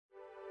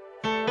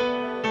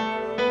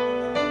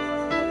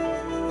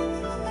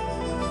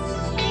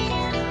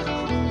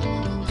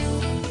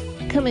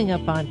Coming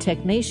up on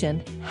Tech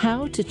Nation,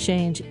 how to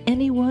change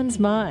anyone's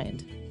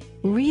mind.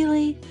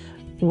 Really?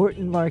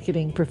 Wharton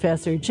marketing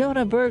professor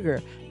Jonah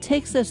Berger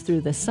takes us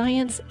through the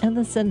science and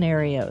the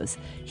scenarios.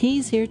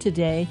 He's here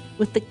today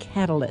with the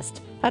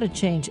catalyst, how to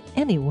change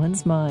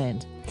anyone's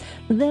mind.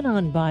 Then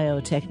on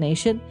Biotech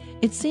Nation,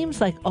 it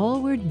seems like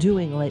all we're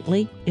doing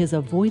lately is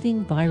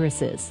avoiding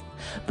viruses.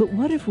 But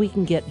what if we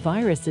can get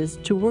viruses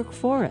to work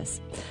for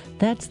us?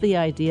 That's the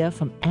idea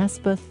from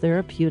Aspa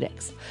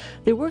Therapeutics.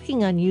 They're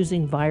working on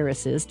using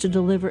viruses to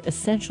deliver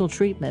essential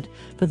treatment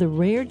for the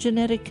rare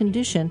genetic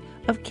condition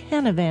of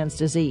Canavan's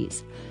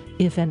disease.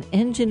 If an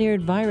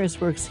engineered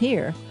virus works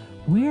here,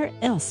 where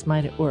else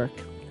might it work?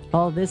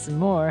 All this and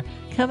more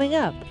coming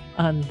up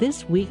on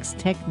this week's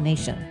Tech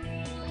Nation.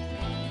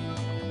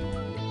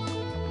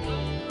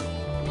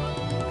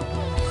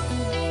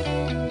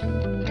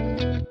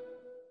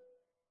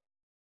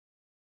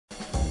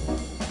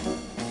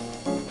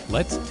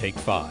 Let's Take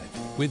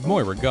 5 with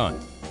Moira Gunn.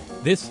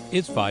 This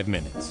is 5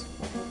 Minutes.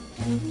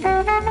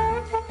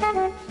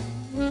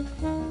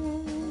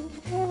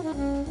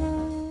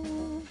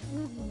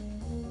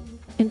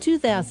 In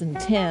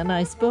 2010,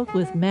 I spoke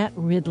with Matt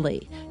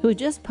Ridley, who had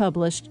just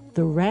published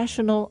The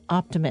Rational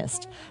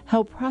Optimist,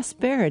 How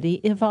Prosperity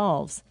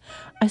Evolves.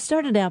 I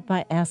started out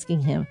by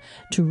asking him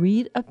to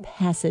read a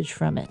passage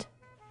from it.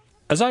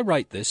 As I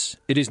write this,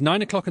 it is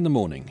 9 o'clock in the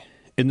morning.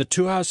 In the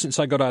 2 hours since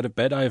I got out of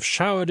bed, I have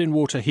showered in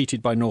water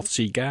heated by North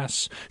Sea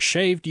gas,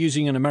 shaved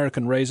using an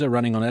American razor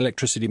running on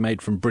electricity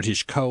made from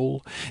British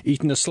coal,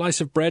 eaten a slice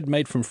of bread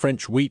made from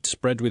French wheat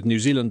spread with New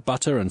Zealand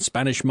butter and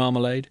Spanish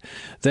marmalade,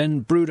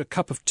 then brewed a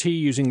cup of tea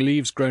using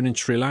leaves grown in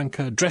Sri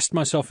Lanka, dressed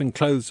myself in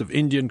clothes of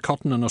Indian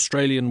cotton and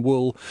Australian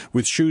wool,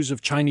 with shoes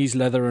of Chinese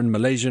leather and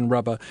Malaysian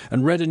rubber,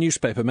 and read a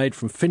newspaper made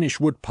from Finnish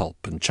wood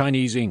pulp and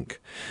Chinese ink.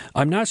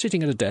 I'm now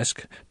sitting at a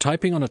desk,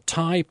 typing on a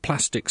Thai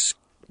plastic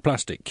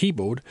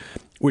keyboard,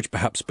 which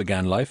perhaps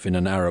began life in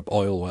an Arab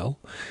oil well,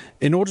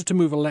 in order to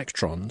move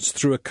electrons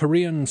through a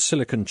Korean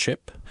silicon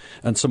chip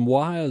and some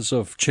wires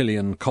of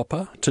Chilean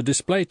copper to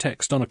display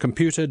text on a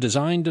computer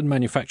designed and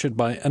manufactured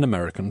by an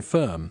American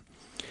firm.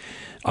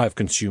 I have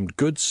consumed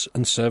goods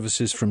and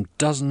services from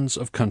dozens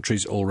of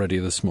countries already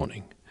this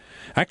morning.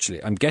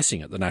 Actually, I'm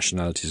guessing at the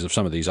nationalities of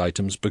some of these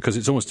items because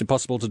it's almost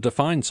impossible to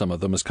define some of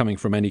them as coming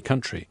from any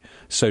country.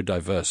 So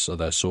diverse are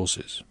their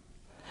sources.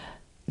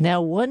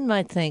 Now, one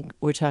might think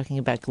we're talking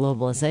about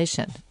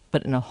globalization,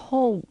 but in a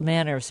whole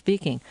manner of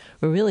speaking,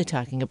 we're really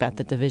talking about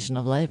the division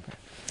of labor.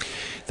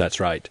 That's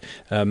right.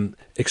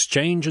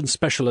 Exchange and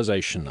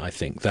specialization, I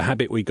think. The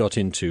habit we got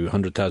into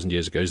 100,000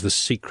 years ago is the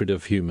secret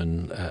of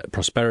human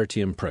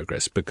prosperity and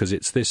progress, because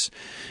it's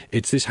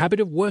this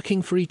habit of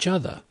working for each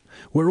other.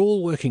 We're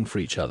all working for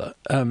each other.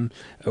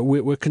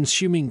 We're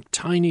consuming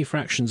tiny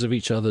fractions of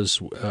each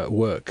other's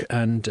work,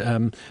 and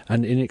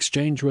in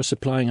exchange we're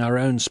supplying our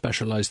own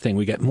specialized thing.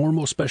 We get more and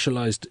more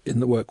specialized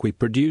in the work we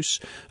produce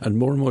and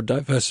more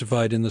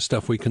diversified in the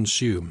stuff we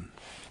consume.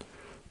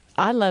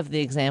 I love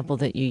the example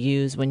that you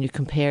use when you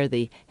compare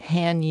the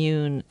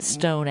hand-hewn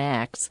stone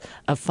axe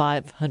of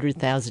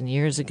 500,000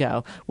 years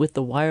ago with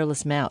the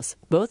wireless mouse,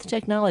 both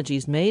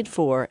technologies made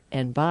for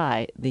and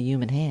by the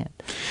human hand.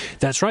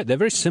 That's right. They're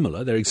very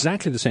similar. They're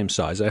exactly the same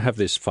size. I have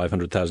this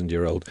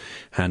 500,000-year-old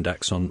hand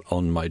axe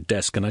on my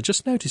desk, and I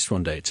just noticed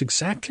one day it's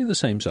exactly the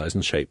same size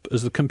and shape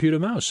as the computer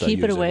mouse.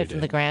 Keep it away from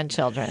the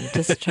grandchildren.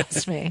 Just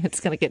trust me. It's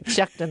going to get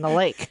chucked in the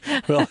lake.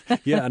 Well,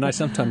 yeah, and I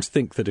sometimes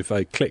think that if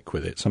I click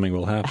with it, something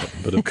will happen,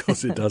 but of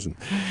course it doesn't.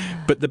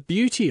 But the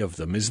beauty of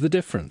them is the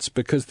difference,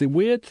 because the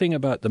weird thing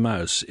about the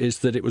mouse is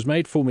that it was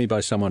made for me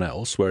by someone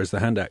else, whereas the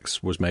hand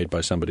axe was made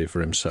by somebody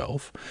for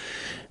himself.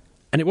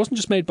 And it wasn't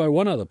just made by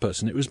one other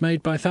person, it was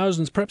made by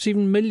thousands, perhaps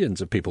even millions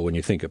of people when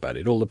you think about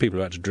it. All the people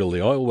who had to drill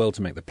the oil well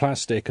to make the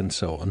plastic and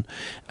so on.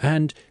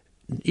 And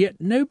yet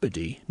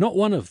nobody, not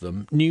one of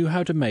them, knew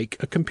how to make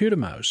a computer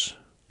mouse.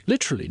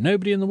 Literally,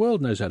 nobody in the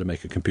world knows how to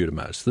make a computer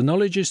mouse. The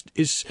knowledge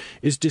is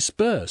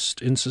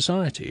dispersed in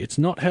society. It's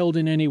not held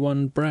in any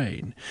one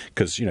brain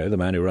because, the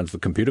man who runs the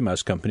computer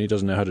mouse company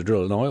doesn't know how to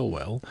drill an oil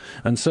well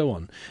and so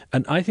on.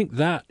 And I think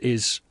that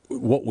is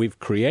what we've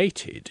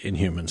created in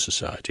human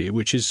society,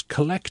 which is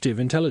collective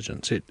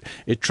intelligence.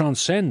 It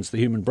transcends the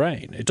human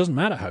brain. It doesn't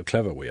matter how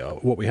clever we are.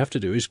 What we have to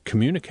do is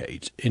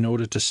communicate in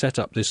order to set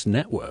up this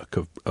network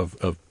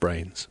of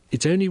brains.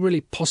 It's only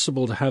really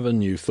possible to have a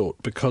new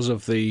thought because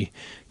of the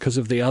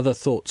other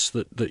thoughts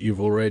that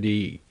you've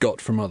already got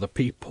from other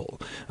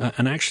people.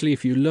 And actually,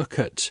 if you look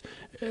at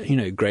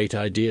great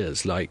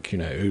ideas like,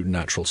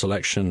 natural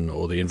selection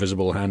or the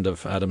invisible hand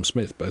of Adam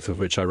Smith, both of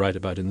which I write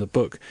about in the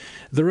book,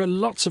 there are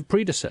lots of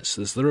predecessors.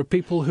 There are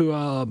people who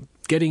are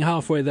getting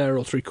halfway there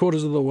or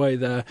three-quarters of the way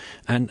there,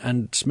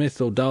 and Smith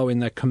or Darwin,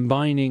 they're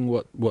combining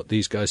what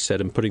these guys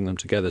said and putting them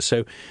together.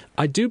 So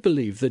I do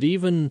believe that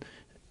even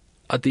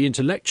at the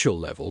intellectual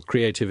level,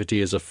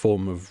 creativity is a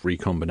form of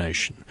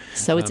recombination.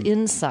 So it's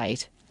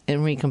insight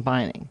in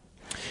recombining.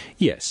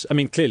 Yes. I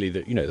mean, clearly,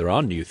 there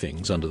are new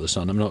things under the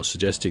sun. I'm not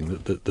suggesting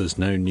that there's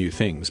no new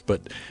things,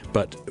 but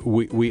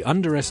we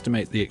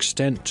underestimate the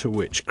extent to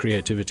which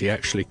creativity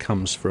actually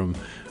comes from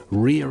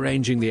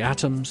rearranging the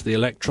atoms, the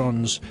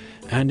electrons,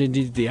 and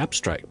indeed the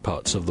abstract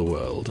parts of the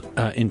world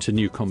into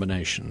new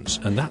combinations.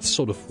 And that's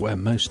sort of where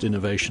most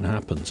innovation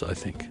happens, I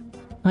think.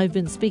 I've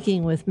been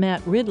speaking with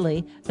Matt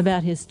Ridley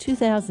about his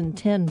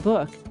 2010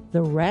 book,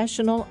 The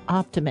Rational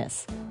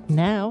Optimist.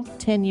 Now,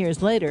 10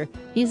 years later,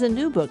 he has a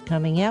new book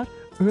coming out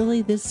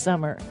early this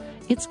summer.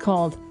 It's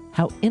called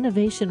How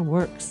Innovation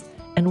Works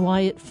and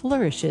Why It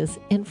Flourishes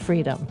in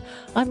Freedom.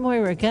 I'm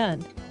Moira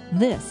Gunn.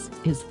 This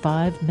is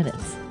 5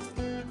 Minutes.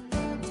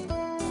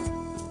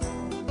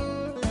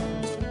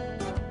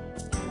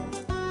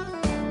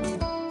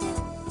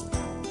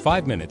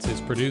 Five Minutes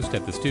is produced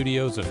at the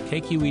studios of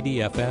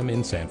KQED-FM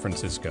in San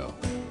Francisco.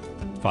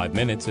 5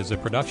 Minutes is a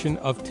production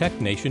of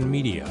Tech Nation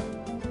Media.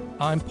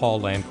 I'm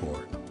Paul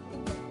Lancourt.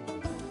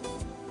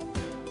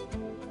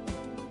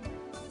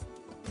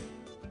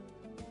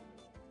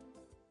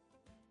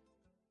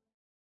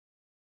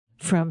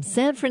 From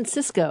San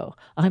Francisco,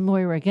 I'm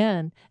Moira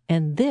Gunn,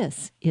 and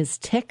this is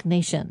Tech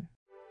Nation.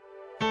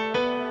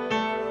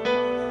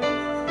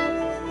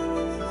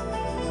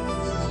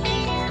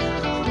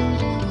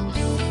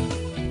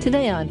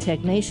 Today on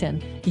Tech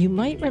Nation, you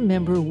might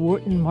remember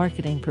Wharton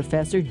marketing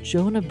professor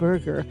Jonah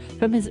Berger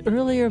from his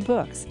earlier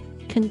books,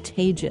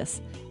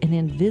 Contagious, An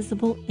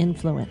Invisible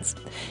Influence.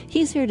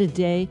 He's here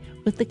today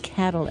with The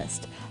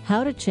Catalyst,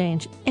 How to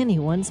Change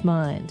Anyone's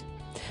Mind.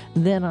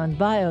 Then on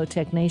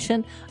Biotech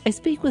Nation, I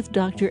speak with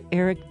Dr.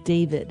 Eric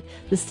David,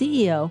 the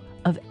CEO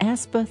of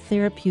Aspa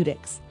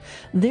Therapeutics.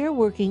 They're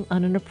working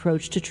on an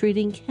approach to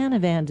treating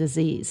Canavan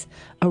disease,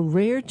 a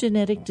rare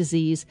genetic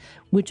disease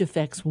which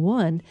affects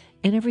 1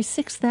 in every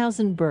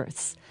 6,000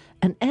 births.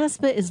 And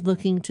Aspa is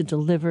looking to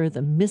deliver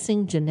the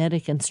missing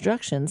genetic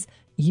instructions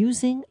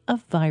using a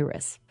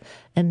virus.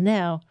 And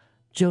now,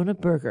 Jonah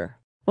Berger.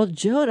 Well,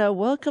 Jonah,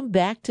 welcome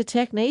back to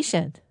Tech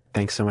Nation.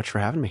 Thanks so much for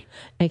having me.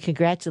 And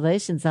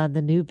congratulations on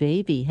the new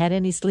baby. Had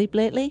any sleep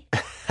lately?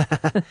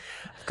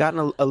 I've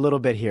gotten a little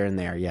bit here and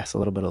there. Yes, a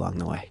little bit along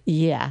the way.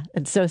 Yeah.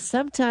 And so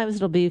sometimes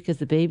it'll be because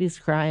the baby's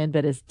crying,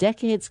 but as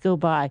decades go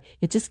by,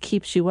 it just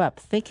keeps you up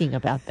thinking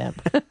about them.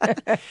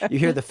 You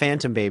hear the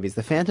phantom babies.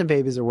 The phantom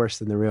babies are worse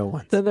than the real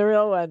ones. The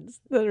real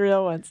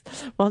ones.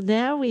 Well,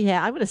 now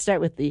I'm going to start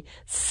with the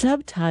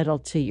subtitle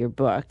to your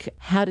book,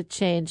 How to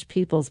Change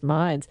People's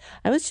Minds.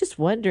 I was just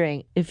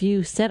wondering if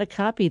you sent a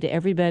copy to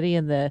everybody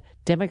in the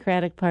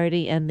Democratic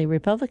Party and the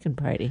Republican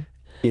Party.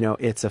 You know,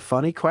 it's a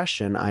funny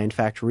question. I, in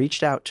fact,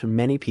 reached out to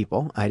many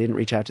people. I didn't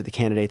reach out to the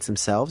candidates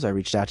themselves. I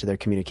reached out to their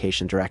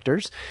communication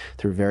directors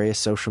through various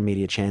social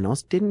media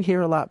channels. Didn't hear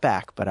a lot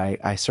back, but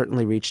I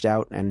certainly reached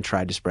out and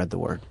tried to spread the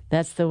word.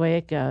 That's the way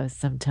it goes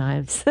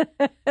sometimes.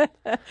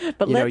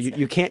 But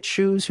you can't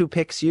choose who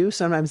picks you.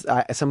 Sometimes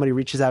somebody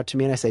reaches out to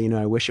me and I say,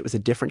 I wish it was a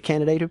different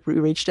candidate who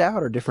reached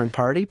out or a different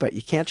party, but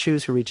you can't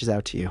choose who reaches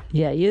out to you.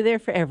 Yeah, you're there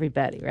for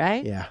everybody,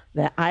 right? Yeah.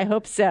 I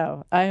hope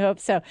so.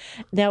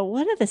 Now,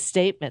 one of the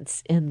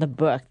statements in the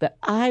book that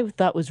I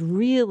thought was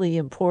really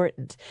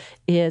important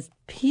is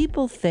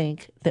people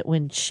think that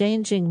when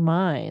changing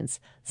minds,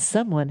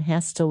 someone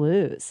has to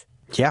lose.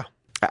 Yeah.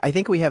 I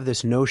think we have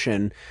this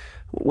notion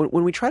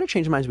when we try to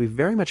change minds, we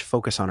very much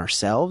focus on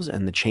ourselves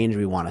and the change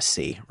we want to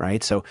see,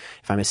 right? So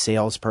if I'm a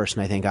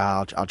salesperson, I think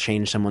I'll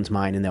change someone's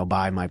mind and they'll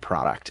buy my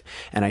product.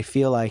 And I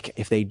feel like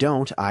if they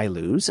don't, I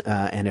lose.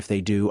 And if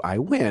they do, I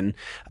win.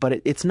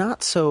 But it's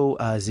not so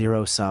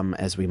zero-sum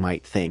as we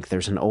might think.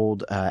 There's an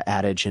old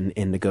adage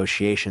in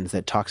negotiations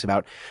that talks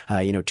about,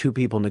 two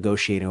people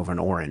negotiating over an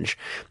orange.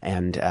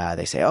 And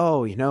they say,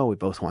 we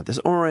both want this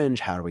orange.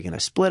 How are we going to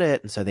split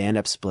it? And so they end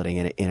up splitting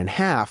it in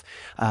half.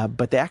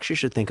 But they actually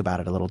should think about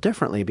it a little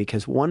differently,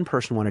 because one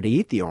person wanted to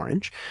eat the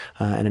orange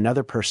and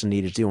another person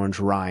needed the orange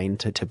rind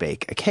to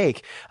bake a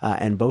cake,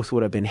 and both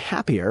would have been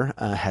happier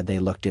had they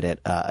looked at it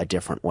a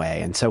different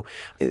way. And so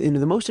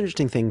the most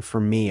interesting thing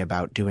for me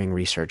about doing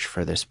research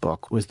for this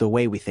book was the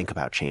way we think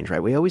about change,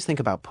 right? We always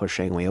think about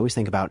pushing. We always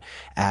think about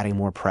adding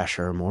more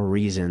pressure, more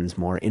reasons,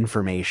 more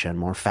information,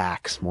 more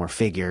facts, more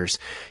figures.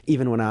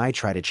 Even when I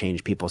try to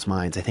change people's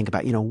minds, I think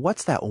about,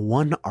 what's that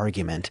one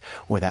argument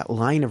or that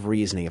line of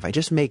reasoning? If I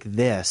just make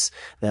this,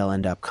 they'll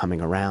end up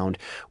coming around.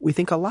 We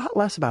think a lot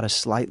less about a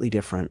slightly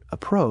different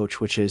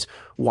approach, which is,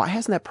 why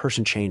hasn't that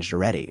person changed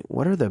already?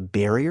 What are the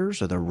barriers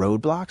or the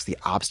roadblocks, the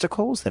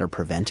obstacles that are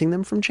preventing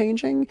them from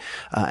changing?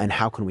 And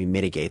how can we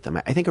mitigate them?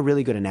 I think a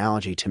really good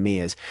analogy to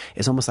me is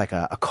almost like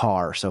a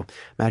car. So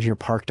imagine you're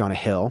parked on a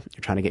hill.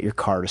 You're trying to get your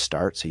car to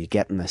start. So you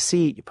get in the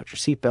seat, you put your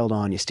seatbelt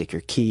on, you stick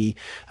your key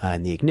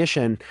in the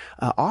ignition.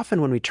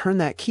 Often when we turn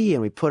that key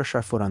and we push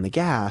our foot on the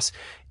gas,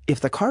 if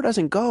the car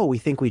doesn't go, we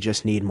think we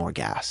just need more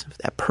gas. If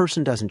that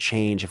person doesn't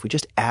change, if we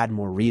just add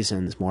more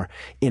reasons, more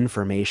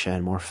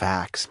information, more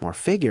facts, more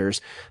figures,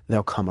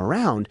 they'll come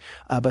around.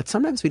 But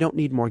sometimes we don't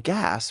need more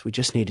gas. We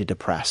just need to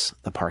depress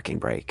the parking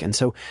brake. And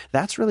so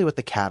that's really what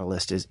the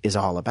catalyst is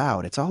all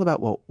about. It's all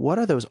about, what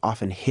are those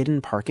often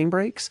hidden parking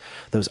brakes,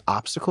 those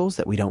obstacles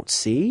that we don't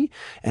see,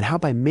 and how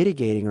by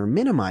mitigating or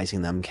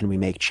minimizing them can we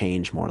make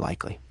change more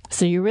likely?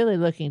 So you're really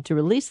looking to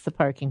release the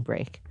parking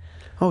brake.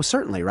 Oh,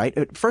 certainly,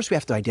 right? First, we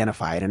have to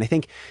identify it. And I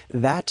think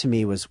that, to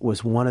me, was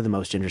one of the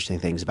most interesting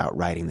things about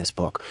writing this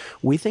book.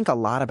 We think a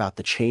lot about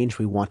the change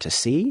we want to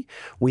see.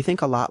 We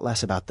think a lot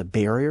less about the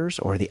barriers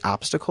or the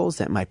obstacles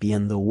that might be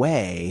in the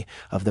way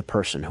of the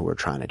person who we're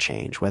trying to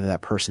change, whether that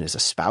person is a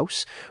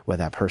spouse,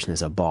 whether that person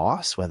is a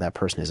boss, whether that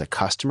person is a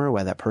customer,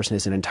 whether that person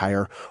is an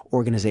entire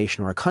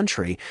organization or a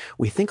country.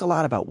 We think a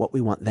lot about what we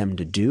want them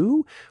to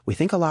do. We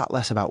think a lot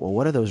less about, well,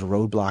 what are those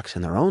roadblocks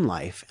in their own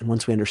life? And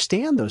once we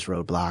understand those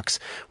roadblocks,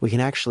 we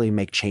can actually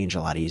make change a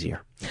lot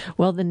easier.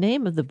 Well, the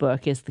name of the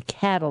book is The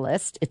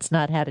Catalyst. It's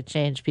not how to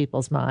change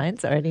people's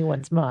minds or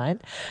anyone's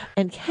mind.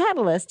 And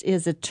catalyst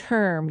is a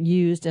term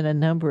used in a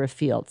number of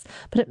fields,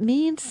 but it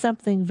means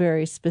something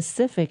very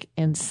specific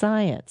in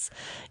science.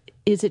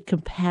 Is it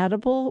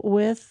compatible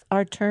with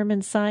our term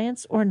in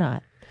science or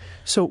not?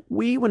 So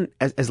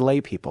as lay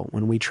people,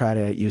 when we try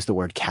to use the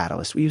word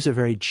catalyst, we use a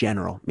very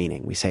general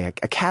meaning. We say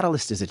a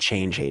catalyst is a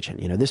change agent.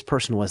 This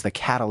person was the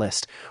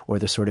catalyst or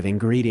the sort of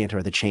ingredient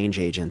or the change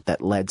agent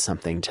that led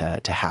something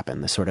to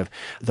happen, the sort of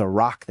the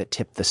rock that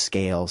tipped the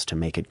scales to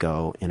make it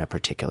go in a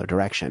particular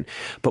direction.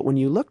 But when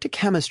you look to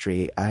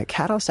chemistry,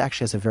 catalyst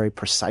actually has a very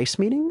precise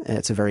meaning.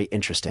 It's a very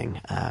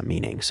interesting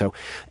meaning. So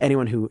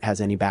anyone who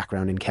has any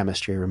background in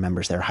chemistry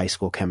remembers their high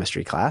school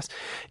chemistry class.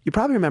 You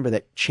probably remember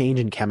that change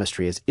in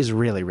chemistry is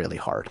really, really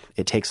hard.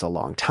 It takes a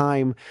long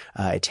time.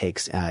 It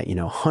takes,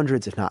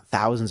 hundreds, if not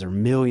thousands or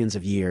millions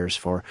of years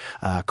for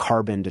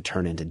carbon to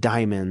turn into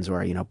diamonds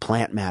or,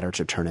 plant matter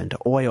to turn into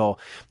oil.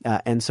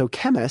 And so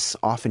chemists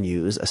often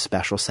use a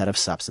special set of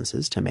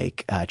substances to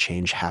make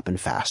change happen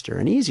faster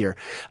and easier.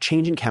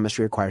 Change in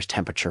chemistry requires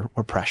temperature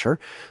or pressure.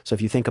 So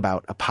if you think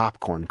about a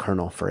popcorn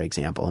kernel, for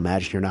example,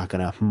 imagine you're not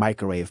going to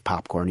microwave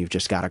popcorn. You've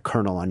just got a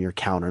kernel on your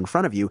counter in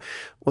front of you.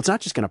 Well, it's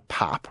not just going to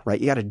pop, right?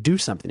 You got to do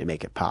something to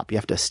make it pop. You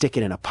have to stick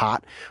it in a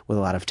pot with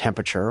a lot of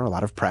temperature or a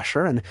lot of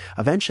pressure, and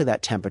eventually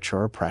that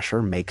temperature or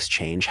pressure makes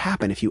change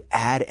happen. If you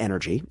add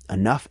energy,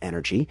 enough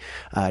energy,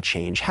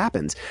 change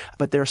happens.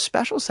 But there are a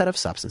special set of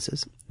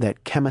substances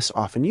that chemists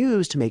often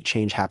use to make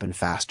change happen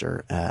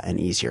faster and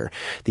easier.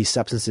 These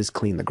substances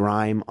clean the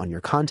grime on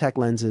your contact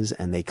lenses,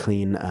 and they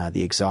clean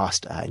the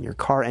exhaust in your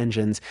car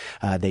engines.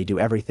 They do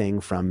everything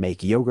from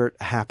make yogurt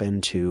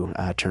happen to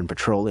turn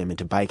petroleum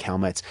into bike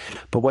helmets.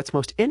 But what's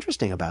most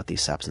interesting about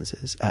these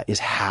substances is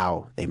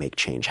how they make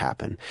change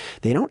happen.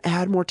 They don't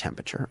add more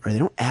temperature or they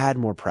don't add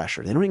more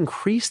pressure. They don't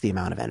increase the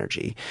amount of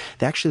energy.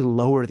 They actually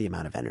lower the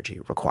amount of energy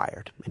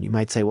required. And you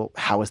might say, well,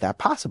 how is that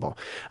possible?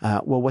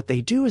 Well, what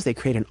they do is they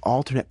create an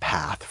alternate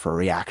path for a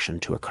reaction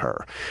to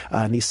occur.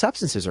 And these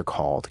substances are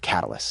called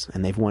catalysts,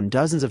 and they've won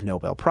dozens of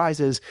Nobel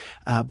Prizes,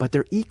 but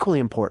they're equally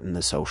important in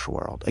the social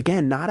world.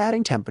 Again, not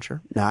adding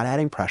temperature, not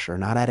adding pressure,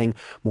 not adding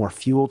more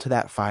fuel to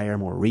that fire,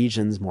 more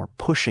regions, more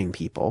pushing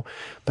people,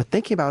 but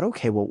thinking about,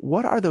 okay, well,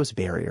 what are those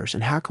barriers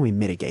and how can we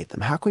mitigate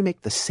them? How can we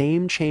make the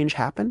same change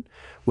happen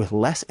with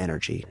less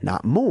energy,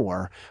 not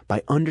more,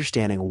 by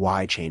understanding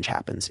why change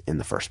happens in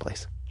the first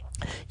place?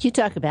 You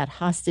talk about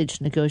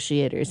hostage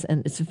negotiators,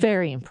 and it's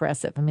very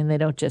impressive. I mean, they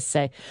don't just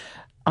say,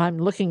 I'm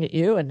looking at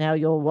you, and now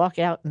you'll walk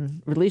out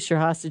and release your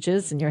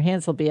hostages, and your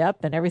hands will be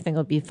up, and everything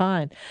will be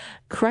fine.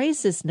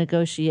 Crisis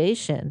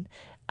negotiation,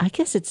 I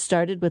guess it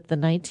started with the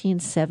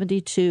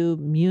 1972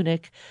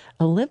 Munich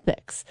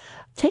Olympics.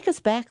 Take us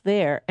back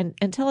there and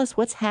tell us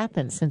what's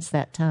happened since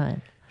that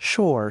time.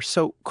 Sure.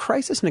 So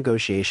crisis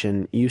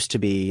negotiation used to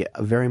be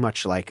very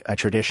much like a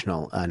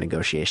traditional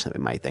negotiation that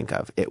we might think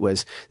of. It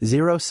was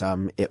zero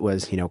sum. It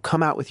was,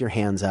 come out with your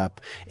hands up.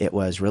 It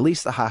was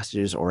release the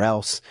hostages or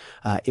else.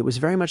 It was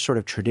very much sort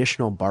of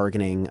traditional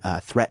bargaining,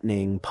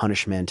 threatening,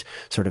 punishment,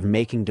 sort of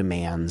making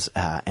demands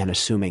and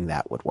assuming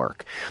that would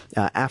work.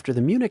 After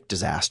the Munich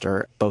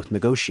disaster, both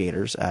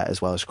negotiators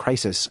as well as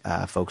crisis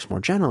folks more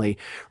generally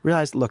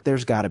realized, look,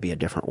 there's got to be a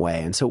different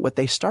way. And so what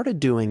they started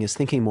doing is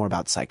thinking more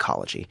about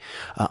psychology.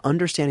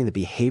 Understanding the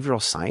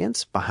behavioral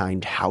science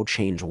behind how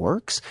change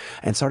works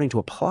and starting to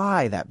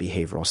apply that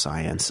behavioral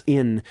science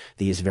in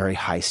these very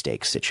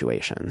high-stakes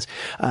situations.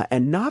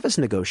 And novice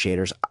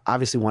negotiators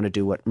obviously want to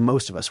do what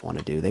most of us want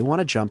to do. They want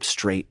to jump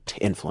straight to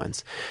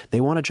influence.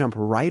 They want to jump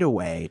right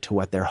away to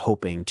what they're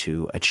hoping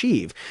to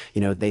achieve.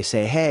 They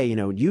say, hey,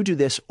 you do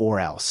this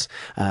or else.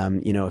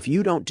 If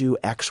you don't do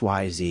X,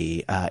 Y,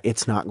 Z,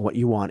 it's not what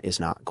you want is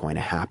not going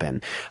to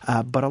happen.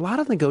 But a lot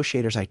of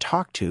negotiators I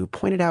talked to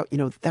pointed out,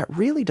 that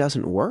really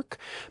doesn't work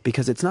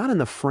because it's not in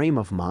the frame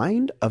of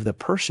mind of the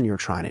person you're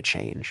trying to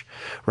change,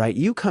 right?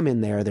 You come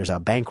in there, there's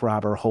a bank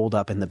robber holed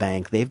up in the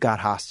bank, they've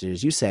got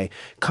hostages, you say,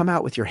 come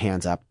out with your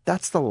hands up.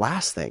 That's the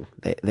last thing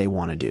they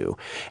want to do.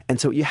 And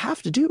so what you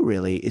have to do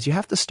really is you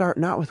have to start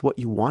not with what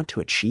you want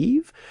to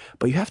achieve,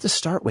 but you have to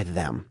start with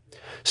them.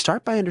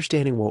 Start by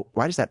understanding, well,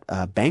 why is that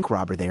bank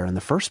robber there in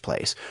the first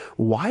place?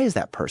 Why is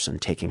that person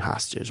taking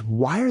hostages?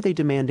 Why are they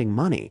demanding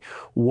money?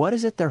 What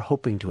is it they're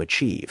hoping to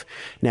achieve?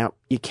 Now,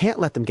 you can't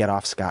let them get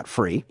off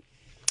scot-free.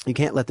 You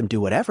can't let them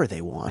do whatever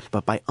they want,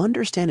 but by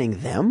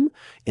understanding them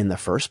in the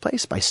first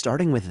place, by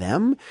starting with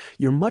them,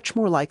 you're much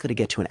more likely to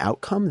get to an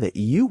outcome that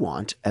you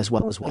want as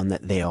well as one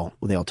that they'll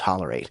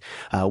tolerate.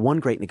 One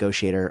great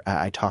negotiator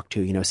I talked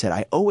to, said,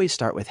 I always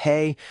start with,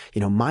 hey,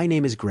 my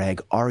name is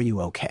Greg. Are you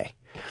okay?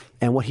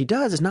 And what he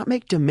does is not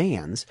make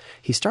demands.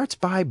 He starts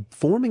by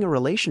forming a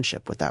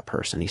relationship with that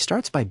person. He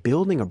starts by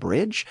building a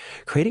bridge,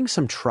 creating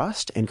some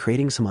trust and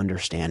creating some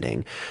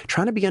understanding,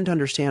 trying to begin to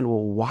understand,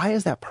 well, why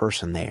is that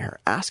person there?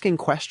 Asking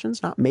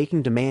questions, not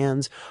making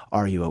demands.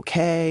 Are you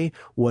okay?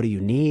 What do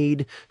you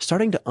need?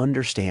 Starting to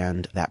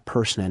understand that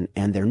person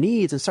and their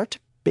needs and start to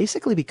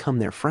basically become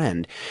their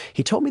friend.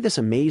 He told me this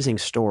amazing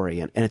story,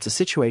 and it's a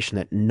situation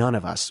that none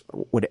of us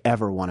would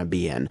ever want to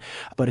be in.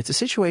 But it's a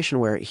situation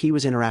where he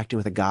was interacting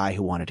with a guy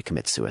who wanted to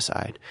commit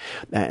suicide.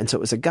 And so it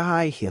was a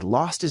guy, he had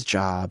lost his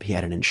job, he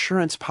had an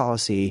insurance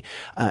policy,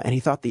 and he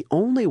thought the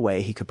only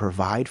way he could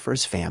provide for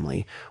his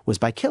family was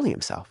by killing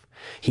himself.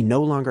 He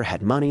no longer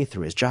had money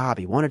through his job.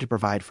 He wanted to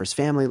provide for his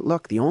family.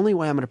 Look, the only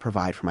way I'm going to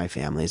provide for my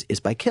family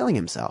is by killing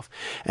himself.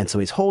 And so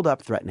he's holed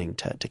up threatening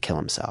to kill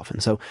himself.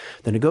 And so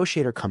the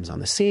negotiator comes on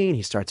the scene.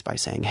 He starts by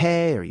saying,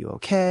 hey, are you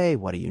okay?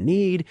 What do you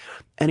need?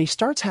 And he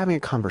starts having a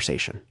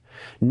conversation.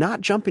 Not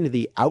jumping to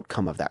the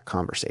outcome of that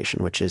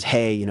conversation, which is,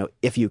 hey,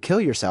 if you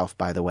kill yourself,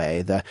 by the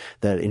way, the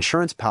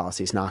insurance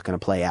policy is not going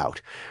to play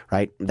out,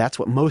 right? That's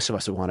what most of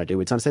us would want to do.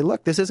 We'd want to say,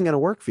 look, this isn't going to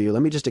work for you.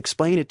 Let me just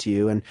explain it to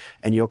you and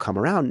you'll come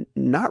around.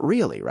 Not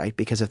really, right?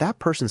 Because if that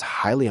person's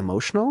highly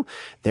emotional,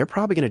 they're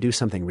probably going to do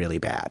something really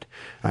bad,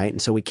 right?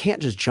 And so we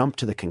can't just jump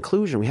to the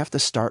conclusion. We have to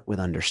start with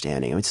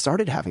understanding. And we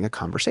started having a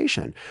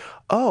conversation.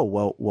 Oh,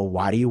 well,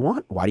 why do you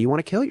want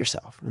to kill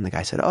yourself? And the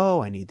guy said,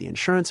 oh, I need the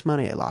insurance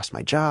money. I lost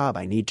my job.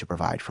 I need to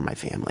provide for my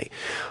family.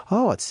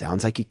 Oh, it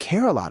sounds like you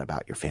care a lot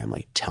about your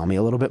family. Tell me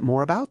a little bit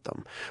more about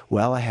them.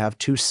 Well, I have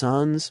 2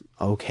 sons.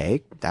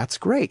 Okay, that's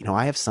great.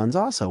 I have sons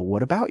also.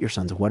 What about your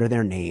sons? What are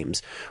their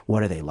names?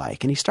 What are they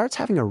like? And he starts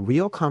having a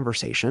real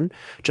conversation,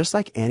 just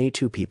like any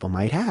 2 people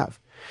might have.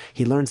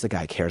 He learns the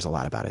guy cares a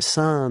lot about his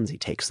sons. He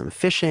takes them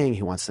fishing.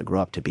 He wants to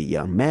grow up to be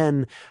young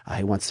men.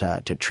 He wants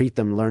to treat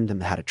them, learn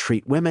them how to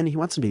treat women. He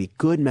wants them to be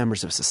good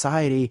members of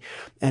society.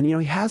 And, he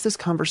has this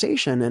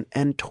conversation.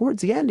 And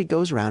towards the end, he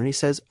goes around and he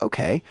says,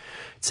 okay,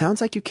 it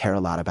sounds like you care a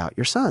lot about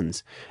your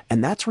sons.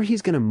 And that's where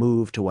he's going to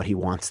move to what he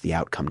wants the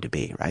outcome to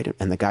be, right?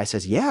 And the guy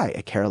says, yeah,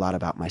 I care a lot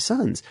about my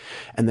sons.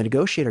 And the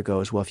negotiator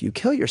goes, well, if you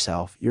kill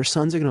yourself, your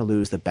sons are going to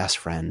lose the best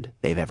friend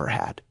they've ever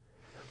had.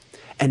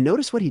 And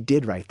notice what he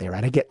did right there.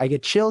 Right? I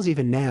get chills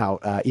even now,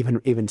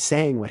 even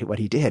saying what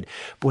he did.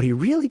 But what he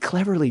really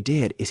cleverly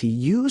did is he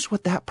used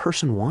what that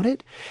person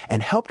wanted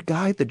and helped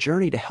guide the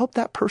journey to help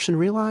that person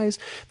realize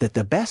that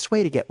the best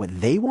way to get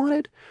what they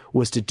wanted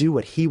was to do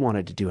what he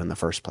wanted to do in the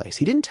first place.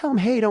 He didn't tell him,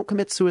 hey, don't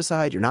commit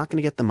suicide. You're not going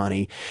to get the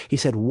money. He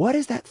said, what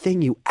is that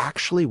thing you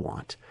actually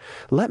want?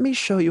 Let me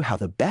show you how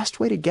the best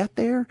way to get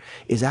there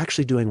is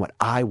actually doing what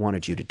I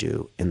wanted you to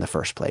do in the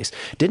first place.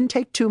 Didn't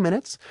take 2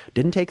 minutes,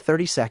 didn't take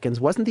 30 seconds,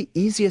 wasn't the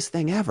easiest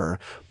thing ever,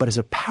 but is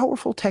a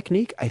powerful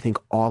technique I think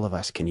all of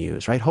us can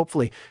use, right?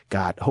 Hopefully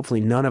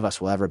none of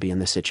us will ever be in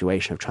this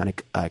situation of trying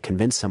to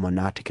convince someone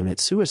not to commit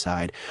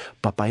suicide,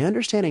 but by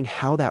understanding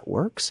how that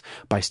works,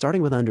 by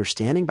starting with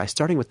understanding, by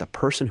starting with the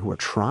person who we're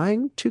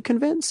trying to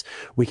convince,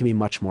 we can be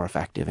much more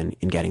effective in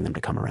getting them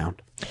to come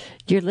around.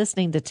 You're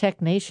listening to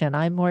Tech Nation.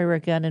 I'm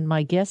Moira Gunn, and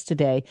my guest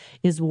today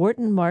is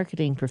Wharton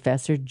marketing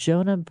professor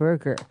Jonah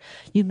Berger.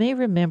 You may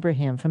remember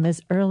him from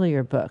his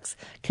earlier books,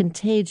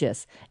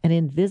 Contagious and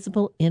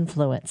Invisible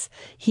Influence.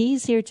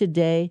 He's here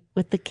today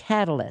with The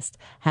Catalyst,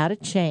 How to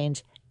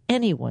Change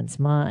Anyone's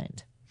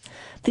Mind.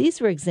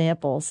 These were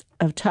examples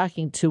of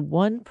talking to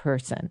one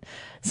person.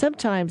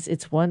 Sometimes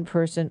it's one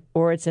person,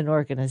 or it's an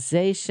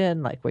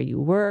organization like where you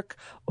work,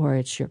 or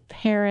it's your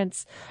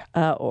parents,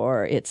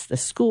 or it's the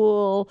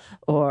school,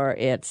 or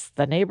it's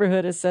the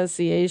neighborhood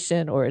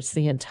association, or it's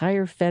the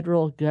entire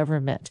federal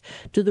government.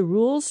 Do the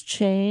rules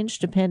change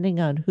depending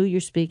on who you're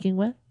speaking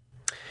with?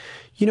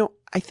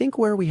 I think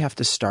where we have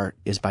to start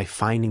is by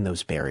finding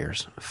those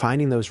barriers,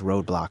 finding those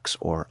roadblocks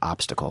or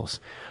obstacles.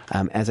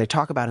 As I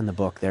talk about in the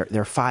book, there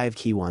are 5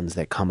 key ones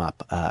that come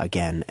up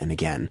again and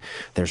again.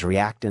 There's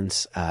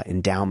reactance,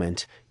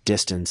 endowment,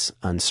 distance,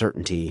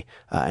 uncertainty,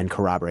 and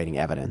corroborating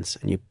evidence.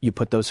 And you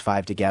put those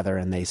 5 together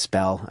and they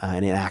spell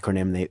in an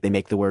acronym, they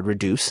make the word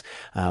reduce,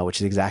 which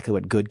is exactly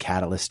what good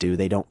catalysts do.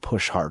 They don't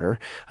push harder.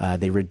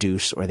 They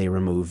reduce or they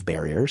remove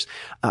barriers.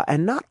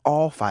 And not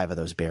all 5 of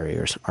those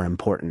barriers are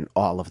important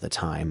all of the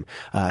time.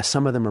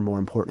 Some of them are more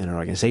important in an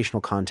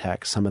organizational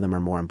context. Some of them are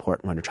more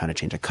important when you're trying to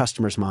change a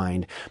customer's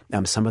mind.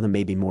 Some of them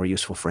may be more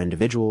useful for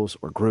individuals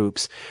or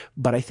groups.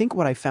 But I think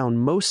what I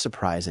found most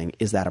surprising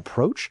is that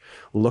approach,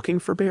 looking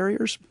for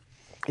barriers,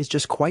 is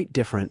just quite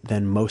different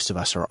than most of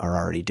us are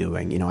already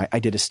doing. I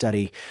did a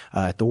study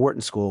at the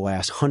Wharton School. I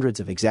asked hundreds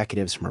of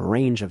executives from a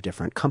range of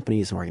different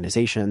companies and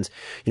organizations,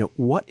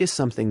 what is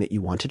something that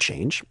you want to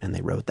change? And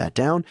they wrote that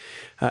down.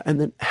 And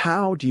then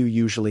how do you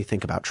usually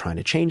think about trying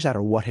to change that,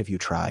 or what have you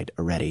tried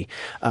already?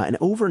 And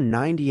over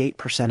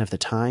 98% of the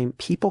time,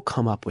 people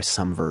come up with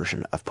some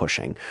version of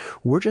pushing.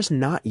 We're just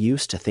not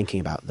used to thinking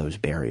about those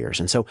barriers.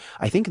 And so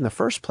I think in the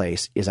first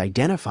place is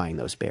identifying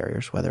those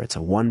barriers, whether it's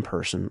a one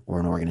person or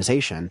an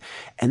organization.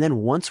 And then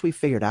once we've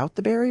figured out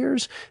the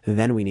barriers,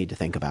 then we need to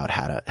think about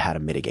how to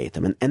mitigate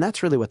them. And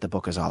that's really what the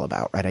book is all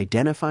about, right?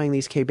 Identifying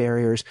these key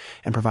barriers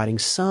and providing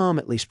some,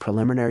 at least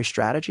preliminary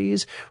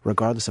strategies,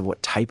 regardless of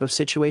what type of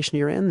situation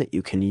you're in, that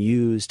you can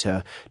use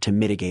to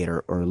mitigate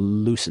or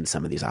loosen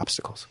some of these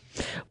obstacles.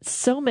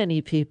 So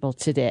many people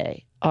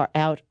today are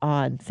out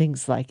on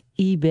things like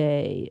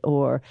eBay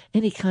or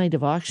any kind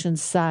of auction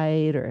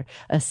site or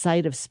a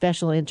site of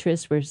special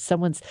interest where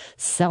someone's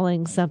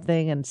selling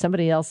something and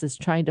somebody else is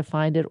trying to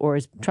find it or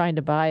is trying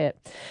to buy it.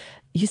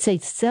 You say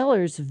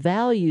sellers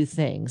value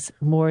things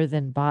more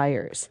than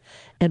buyers,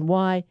 and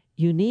why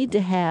you need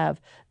to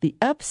have the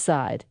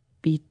upside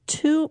be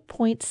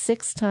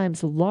 2.6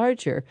 times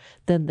larger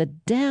than the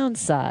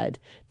downside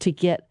to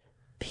get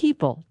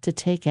people to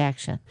take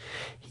action.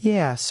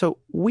 Yeah, so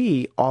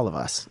all of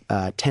us,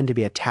 tend to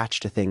be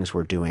attached to things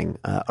we're doing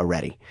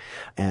already.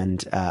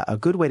 And a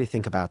good way to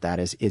think about that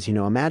is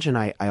imagine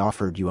I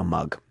offered you a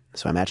mug.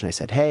 So imagine I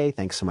said, hey,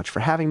 thanks so much for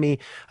having me.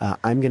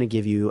 I'm going to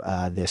give you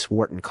this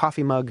Wharton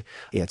coffee mug.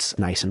 It's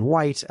nice and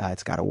white.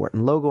 It's got a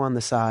Wharton logo on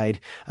the side,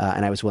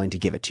 and I was willing to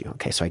give it to you.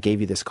 Okay, so I gave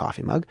you this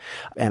coffee mug,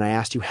 and I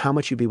asked you how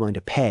much you'd be willing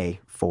to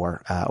pay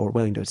for or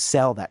willing to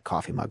sell that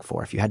coffee mug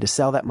for. If you had to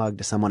sell that mug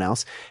to someone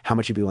else, how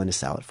much you'd be willing to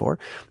sell it for.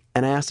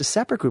 And I asked a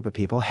separate group of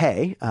people,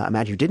 hey,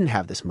 imagine you didn't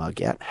have this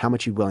mug yet. How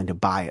much are you willing to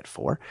buy it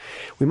for?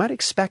 We might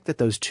expect that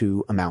those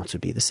two amounts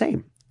would be the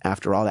same.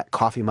 After all, that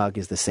coffee mug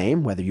is the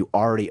same, whether you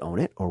already own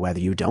it or whether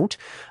you don't.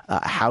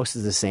 A house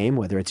is the same,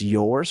 whether it's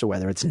yours or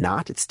whether it's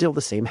not. It's still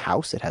the same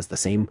house. It has the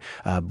same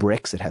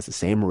bricks. It has the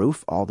same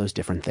roof, all those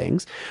different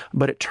things.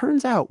 But it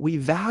turns out we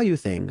value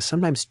things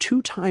sometimes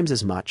 2 times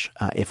as much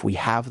if we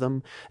have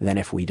them than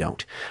if we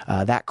don't.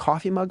 That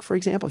coffee mug, for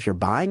example, if you're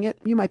buying it,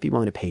 you might be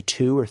willing to pay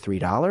 $2 or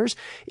 $3.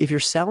 If you're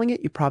selling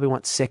it, you probably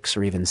want $6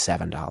 or even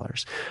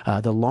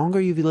 $7. The longer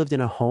you've lived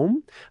in a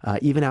home,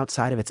 even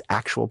outside of its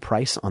actual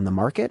price on the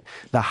market,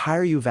 the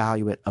higher you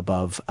value it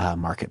above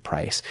market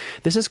price.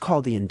 This is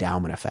called the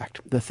endowment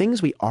effect. The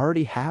things we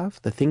already have,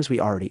 the things we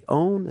already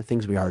own, the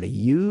things we already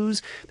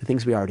use, the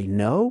things we already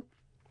know,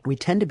 we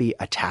tend to be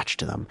attached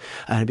to them,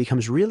 and it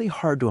becomes really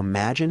hard to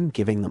imagine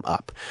giving them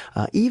up,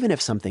 even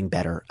if something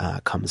better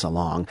comes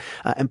along.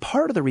 And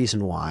part of the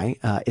reason why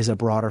is a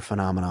broader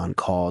phenomenon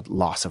called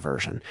loss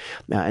aversion.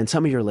 And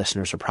some of your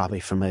listeners are probably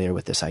familiar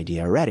with this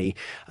idea already,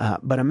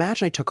 but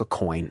imagine I took a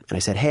coin and I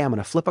said, hey, I'm going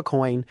to flip a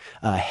coin.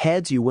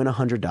 Heads, you win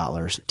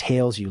 $100.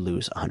 Tails, you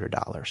lose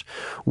 $100.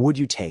 Would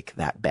you take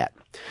that bet?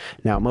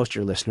 Now, most of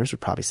your listeners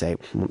would probably say,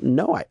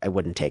 no, I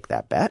wouldn't take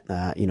that bet.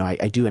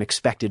 I do an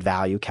expected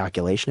value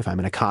calculation. If I'm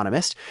an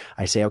economist,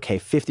 I say, okay,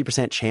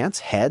 50% chance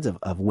heads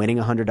of winning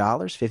 $100,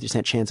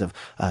 50% chance of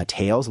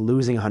tails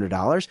losing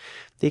 $100.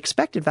 The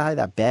expected value of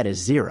that bet is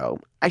 0.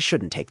 I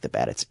shouldn't take the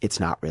bet. It's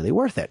not really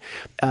worth it.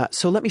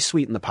 So let me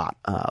sweeten the pot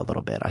a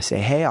little bit. I say,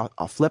 hey,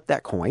 I'll flip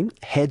that coin.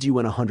 Heads, you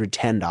win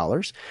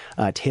 $110.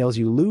 Tails,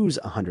 you lose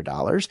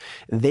 $100.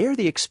 There,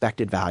 the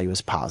expected value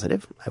is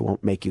positive. I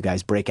won't make you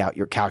guys break out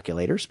your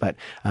calculators, but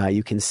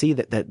you can see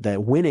that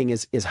the winning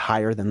is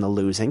higher than the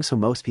losing. So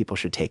most people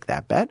should take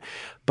that bet.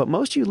 But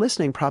most of you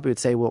listening probably would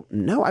say, well,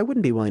 no, I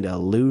wouldn't be willing to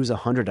lose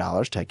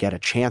 $100 to get a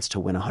chance to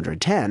win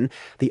 $110.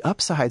 The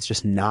upside's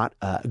just not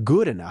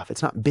good enough.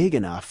 It's not big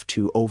enough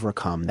to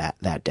overcome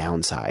that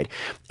downside.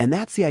 And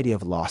that's the idea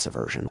of loss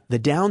aversion. The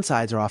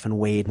downsides are often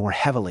weighed more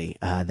heavily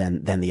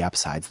than the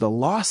upsides. The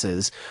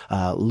losses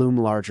loom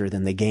larger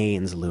than the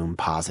gains loom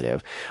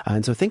positive.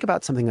 And so think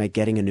about something like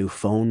getting a new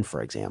phone,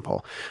 for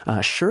example.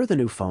 Sure, the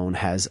new phone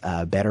has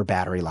a better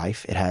battery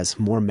life. It has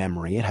more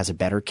memory. It has a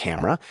better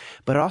camera,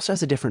 but it also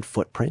has a different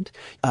footprint.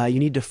 You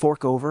need to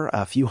fork over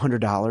a few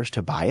 $100s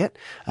to buy it.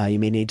 You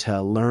may need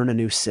to learn a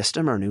new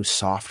system or new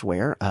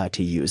software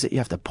to use it. You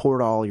have to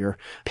port all your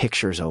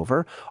pictures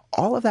over.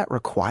 All of that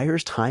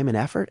requires time and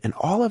effort, and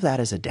all of that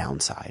is a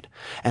downside.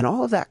 And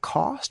all of that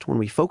cost, when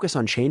we focus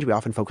on change, we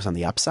often focus on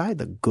the upside,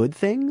 the good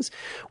things.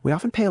 We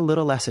often pay a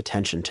little less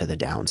attention to the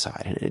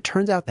downside. And it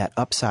turns out that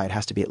upside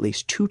has to be at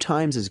least 2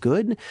 times as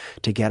good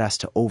to get us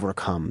to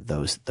overcome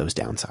those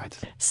downsides.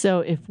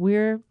 So if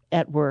we're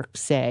at work,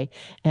 say,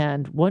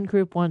 and one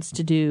group wants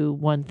to do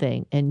one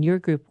thing and your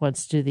group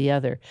wants to do the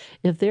other,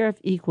 if they're of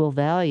equal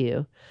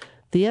value,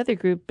 the other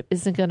group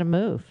isn't going to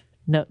move.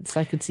 No, it's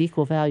like it's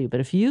equal value.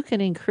 But if you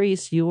can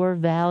increase your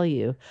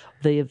value,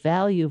 the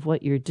value of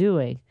what you're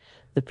doing,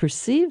 the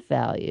perceived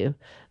value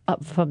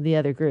up from the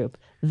other group,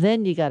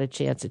 then you got a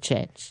chance of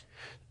change.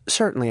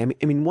 Certainly.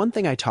 I mean, one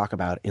thing I talk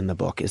about in the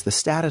book is the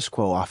status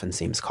quo often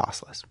seems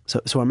costless.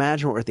 So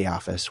imagine we're at the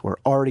office. We're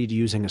already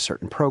using a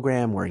certain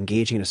program. We're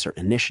engaging in a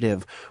certain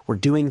initiative. We're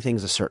doing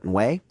things a certain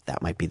way.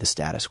 That might be the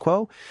status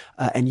quo.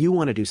 And you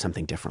want to do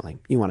something differently.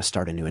 You want to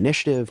start a new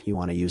initiative. You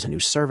want to use a new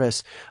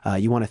service.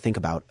 You want to think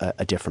about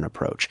a different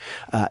approach.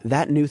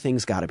 That new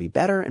thing's got to be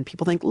better. And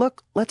people think,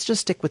 look, let's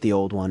just stick with the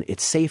old one.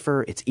 It's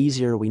safer. It's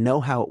easier. We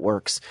know how it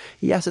works.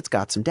 Yes, it's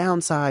got some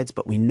downsides,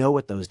 but we know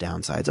what those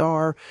downsides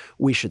are.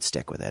 We should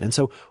stick with it. And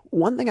so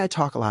one thing I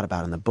talk a lot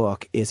about in the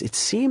book is it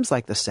seems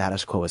like the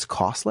status quo is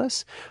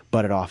costless,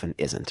 but it often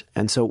isn't.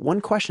 And so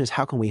one question is,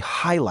 how can we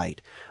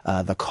highlight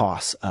the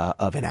costs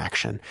of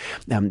inaction?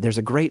 There's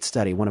a great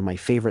study, one of my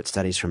favorite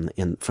studies from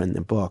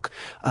the book,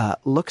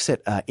 looks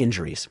at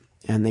injuries.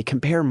 And they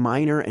compare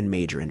minor and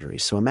major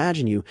injuries. So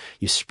imagine you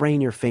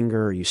sprain your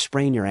finger, or you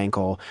sprain your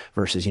ankle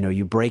versus,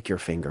 you break your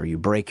finger, you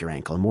break your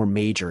ankle, a more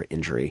major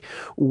injury.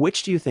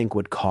 Which do you think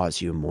would cause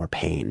you more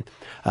pain?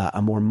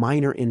 A more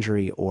minor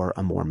injury or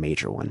a more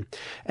major one?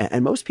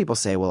 And most people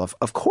say, well,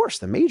 of course,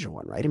 the major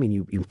one, right? I mean,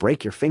 you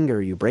break your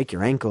finger, you break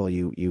your ankle,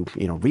 you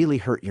really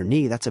hurt your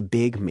knee. That's a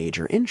big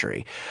major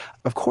injury.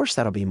 Of course,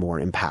 that'll be more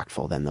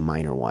impactful than the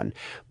minor one.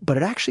 But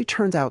it actually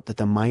turns out that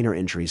the minor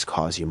injuries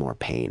cause you more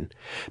pain.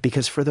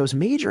 Because for those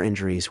major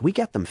injuries, we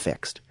get them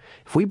fixed.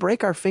 If we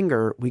break our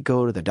finger, we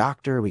go to the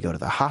doctor, we go to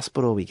the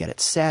hospital, we get it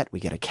set, we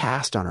get a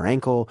cast on our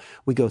ankle,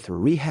 we go through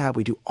rehab,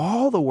 we do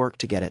all the work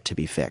to get it to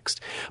be fixed.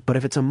 But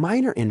if it's a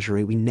minor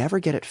injury, we never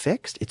get it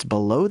fixed. It's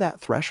below that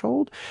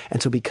threshold.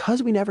 And so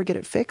because we never get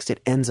it fixed,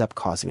 it ends up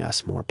causing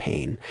us more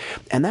pain.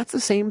 And that's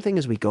the same thing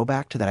as we go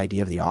back to that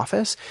idea of the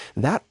office.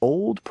 That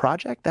old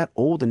project, that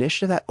old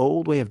initiative, that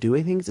old way of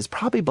doing things is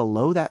probably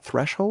below that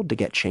threshold to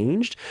get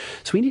changed.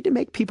 So we need to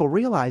make people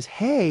realize,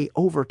 hey,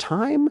 over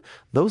time,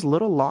 those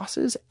little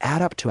losses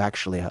add up to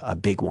actually a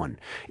big one.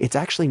 It's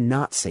actually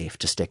not safe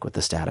to stick with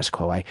the status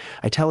quo. I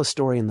tell a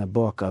story in the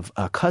book of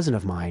a cousin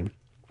of mine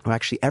who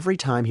actually every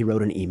time he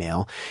wrote an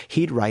email,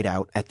 he'd write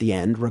out at the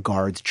end,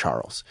 regards,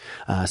 Charles.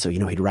 So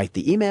he'd write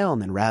the email,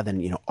 and then rather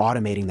than,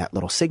 automating that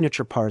little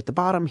signature part at the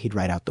bottom, he'd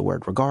write out the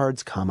word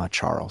regards,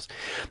 Charles.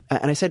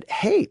 And I said,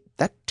 hey,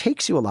 that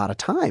takes you a lot of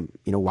time.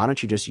 Why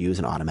don't you just use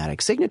an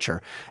automatic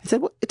signature? I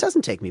said, well, it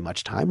doesn't take me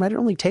much time, right? It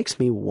only takes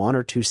me 1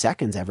 or 2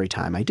 seconds every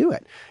time I do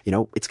it.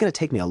 It's going to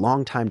take me a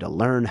long time to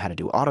learn how to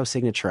do auto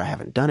signature. I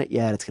haven't done it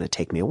yet. It's going to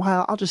take me a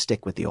while. I'll just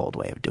stick with the old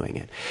way of doing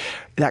it.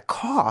 That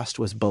cost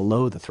was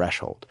below the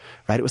threshold,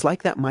 right? It was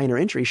like that minor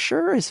injury.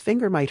 Sure, his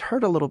finger might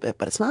hurt a little bit,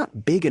 but it's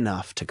not big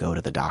enough to go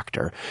to the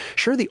doctor.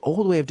 Sure, the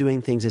old way of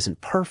doing things isn't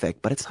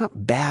perfect, but it's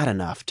not bad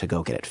enough to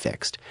go get it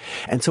fixed.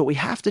 And so what we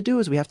have to do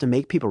is we have to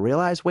make people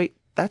realize, wait,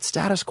 that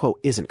status quo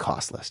isn't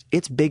costless.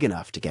 It's big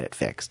enough to get it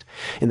fixed.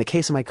 In the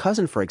case of my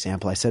cousin, for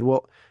example, I said,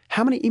 well,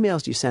 how many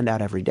emails do you send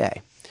out every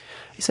day?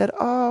 He said,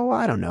 oh,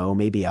 I don't know,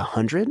 maybe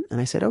 100.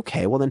 And I said,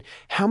 okay, well then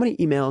how many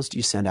emails do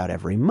you send out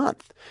every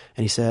month?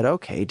 And he said,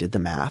 okay, did the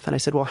math. And I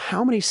said, well,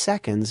 how many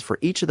seconds for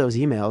each of those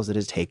emails did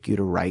it take you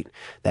to write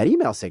that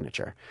email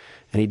signature?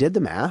 And he did the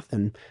math,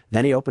 and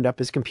then he opened up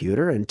his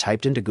computer and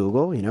typed into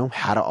Google,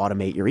 how to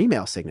automate your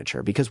email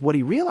signature. Because what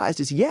he realized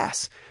is,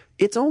 yes,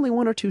 it's only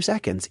 1 or 2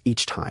 seconds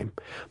each time.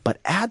 But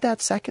add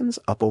that seconds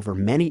up over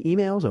many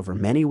emails, over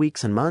many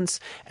weeks and months,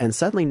 and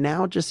suddenly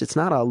now it's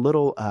not a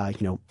little,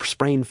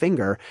 sprained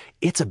finger.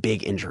 It's a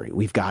big injury.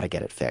 We've got to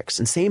get it fixed.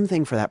 And same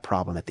thing for that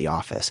problem at the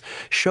office.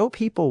 Show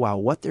people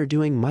while what they're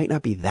doing might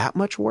not be that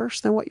much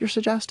worse than what you're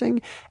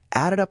suggesting.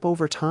 Add it up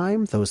over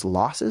time, those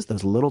losses,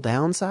 those little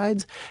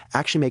downsides,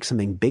 actually make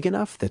something big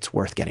enough that's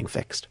worth getting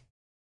fixed.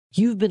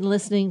 You've been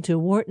listening to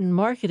Wharton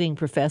marketing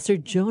professor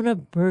Jonah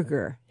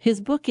Berger. His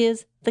book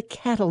is The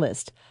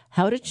Catalyst,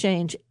 How to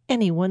Change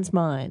Anyone's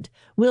Mind.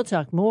 We'll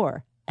talk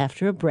more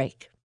after a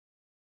break.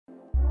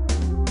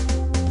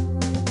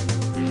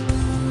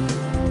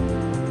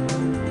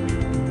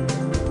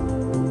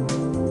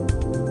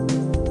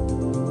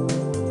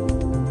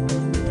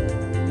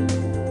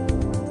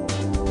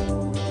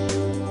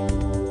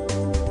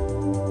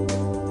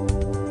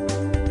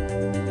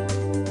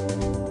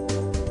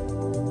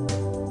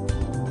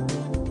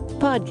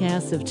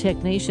 Podcasts of Tech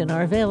Nation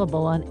are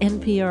available on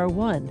NPR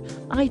One,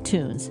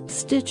 iTunes,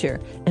 Stitcher,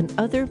 and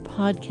other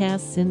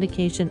podcast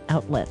syndication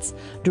outlets.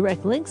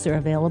 Direct links are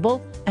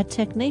available at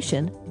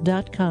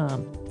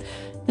technation.com.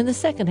 In the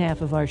second half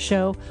of our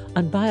show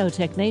on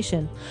Biotech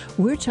Nation,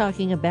 we're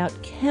talking about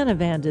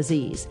Canavan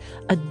disease,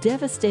 a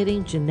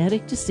devastating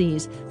genetic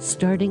disease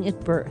starting at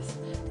birth,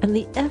 and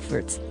the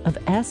efforts of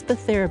Aspa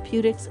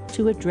Therapeutics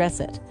to address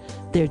it.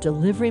 Their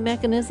delivery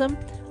mechanism?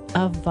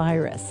 A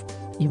virus.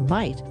 You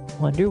might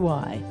wonder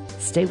why.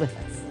 Stay with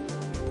us.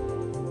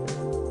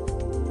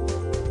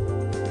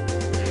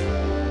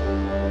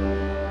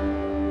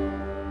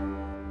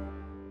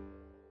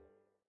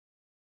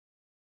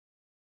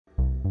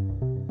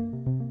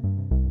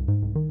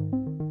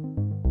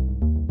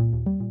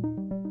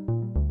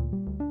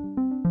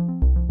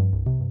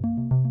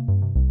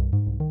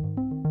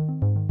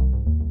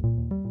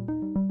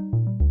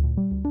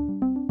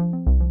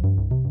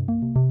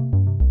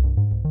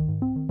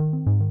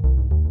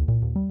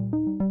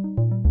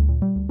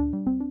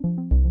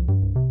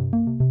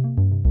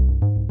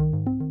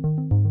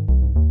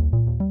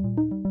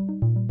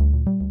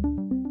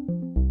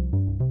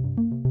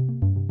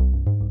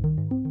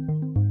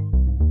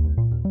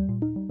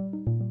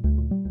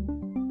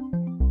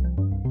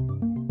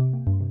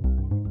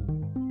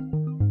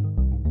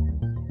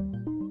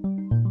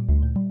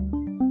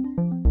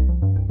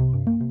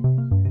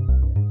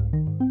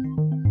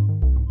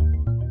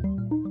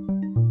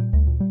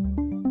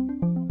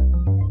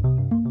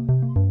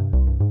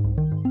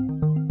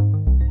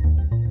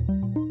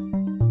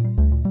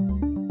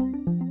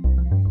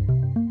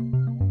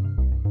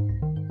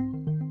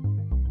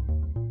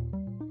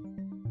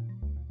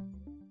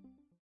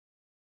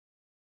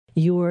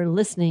 You're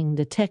listening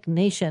to Tech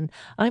Nation.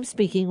 I'm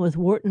speaking with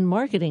Wharton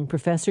marketing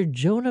professor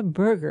Jonah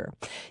Berger.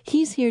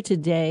 He's here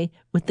today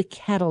with The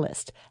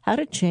Catalyst, how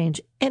to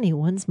change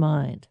anyone's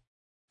mind.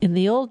 In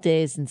the old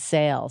days in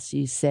sales,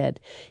 you said,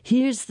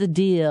 here's the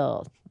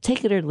deal,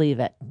 take it or leave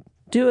it.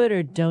 Do it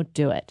or don't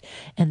do it.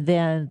 And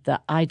then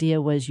the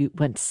idea was you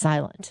went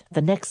silent.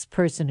 The next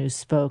person who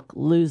spoke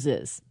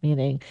loses,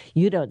 meaning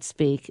you don't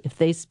speak. If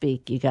they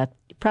speak, you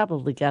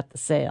probably got the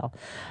sale.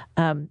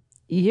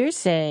 You're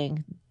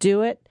saying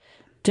do it,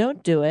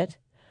 don't do it,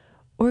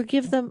 or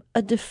give them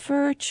a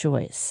defer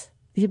choice,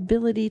 the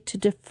ability to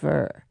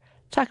defer.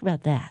 Talk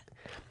about that.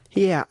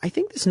 Yeah, I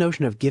think this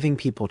notion of giving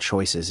people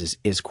choices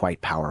is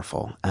quite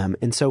powerful.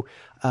 And so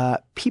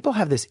people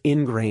have this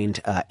ingrained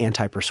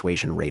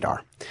anti-persuasion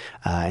radar.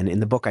 And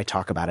in the book, I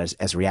talk about it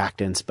as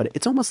reactance, but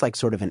it's almost like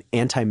sort of an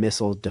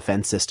anti-missile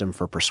defense system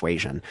for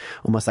persuasion,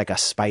 almost like a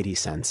spidey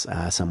sense,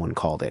 someone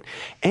called it.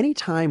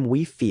 Anytime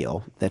we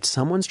feel that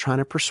someone's trying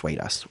to persuade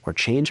us or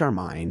change our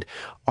mind,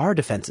 our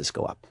defenses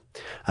go up.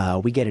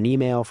 We get an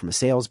email from a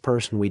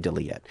salesperson, we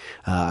delete it.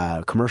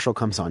 A commercial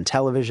comes on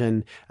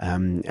television,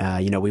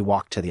 we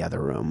walk to the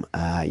other room.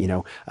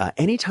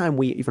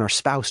 Anytime even our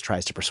spouse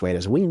tries to persuade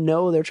us, we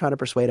know they're trying to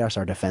persuade us,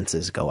 our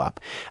defenses go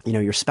up.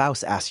 Your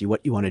spouse asks you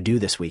what you want to do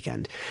this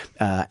weekend,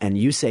 and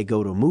you say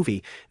go to a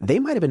movie. They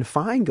might have been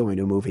fine going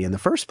to a movie in the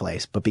first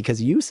place, but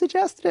because you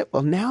suggested it,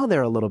 well, now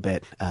they're a little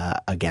bit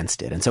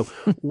against it. And so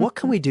what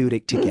can we do to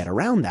get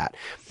around that?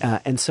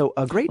 And so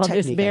a great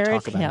technique there's I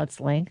talk about.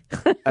 counseling.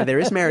 There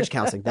is marriage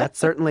counseling. That's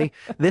certainly,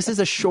 this is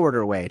a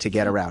shorter way to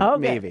get around it,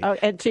 maybe. Oh,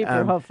 and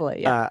cheaper,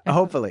 hopefully. Yeah.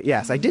 Hopefully,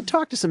 yes. I did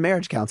talk to some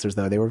marriage counselors,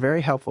 though. They were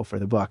very helpful for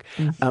the book.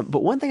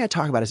 But one thing I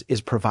talk about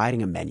is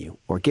providing a menu,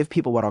 or give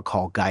people what I'll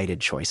call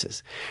guided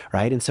choices,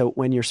 right? And so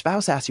when your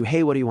spouse asks you,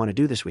 hey, what do you want to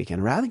do this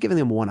weekend? Rather than giving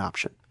them one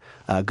option,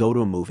 go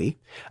to a movie,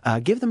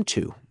 give them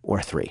 2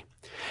 or 3.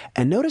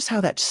 And notice how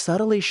that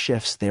subtly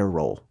shifts their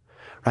role.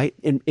 Right?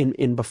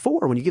 In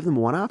before, when you give them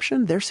one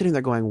option, they're sitting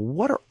there going,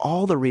 what are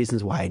all the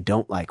reasons why I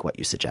don't like what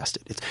you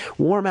suggested? It's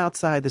warm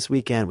outside this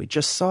weekend. We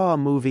just saw a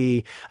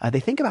movie. They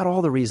think about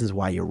all the reasons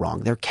why you're wrong.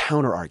 They're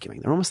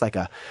counter-arguing. They're almost like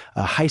a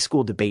high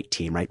school debate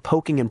team, right?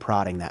 Poking and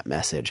prodding that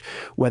message.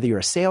 Whether you're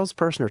a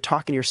salesperson or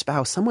talking to your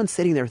spouse, someone's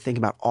sitting there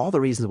thinking about all the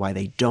reasons why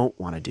they don't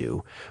want to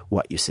do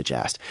what you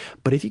suggest.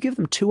 But if you give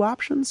them 2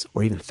 options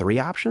or even 3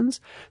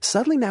 options,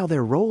 suddenly now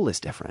their role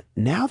is different.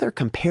 Now they're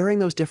comparing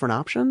those different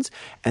options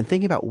and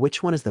thinking about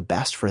which one is the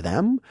best for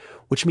them,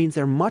 which means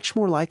they're much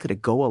more likely to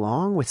go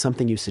along with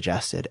something you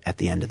suggested at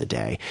the end of the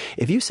day.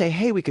 If you say,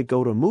 hey, we could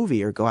go to a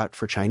movie or go out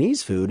for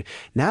Chinese food,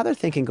 now they're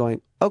thinking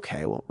going,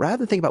 okay, well, rather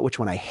than think about which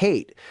one I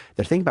hate,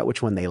 they're thinking about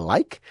which one they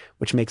like,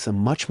 which makes them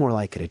much more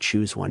likely to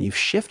choose one. You've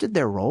shifted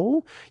their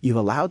role. You've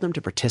allowed them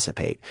to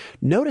participate.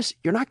 Notice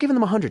you're not giving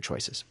them 100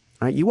 choices.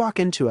 Right? You walk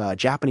into a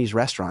Japanese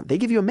restaurant, they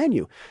give you a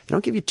menu. They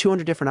don't give you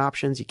 200 different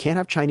options. You can't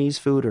have Chinese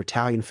food or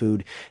Italian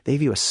food. They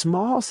give you a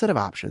small set of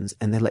options,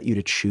 and they let you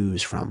to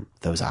choose from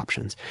those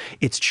options.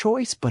 It's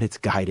choice, but it's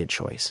guided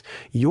choice.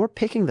 You're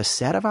picking the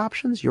set of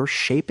options. You're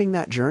shaping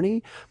that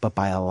journey, but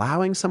by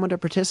allowing someone to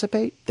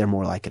participate, they're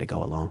more likely to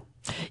go along.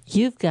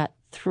 You've got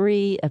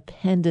 3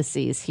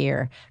 appendices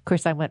here. Of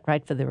course, I went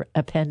right for the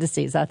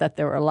appendices. I thought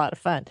they were a lot of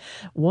fun.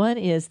 One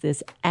is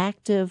this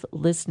active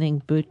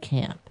listening boot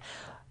camp.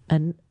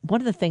 And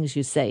one of the things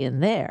you say in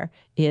there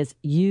is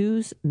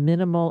use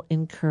minimal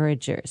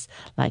encouragers,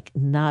 like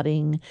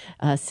nodding,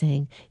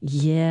 saying,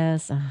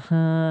 yes,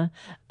 uh-huh.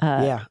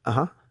 Yeah,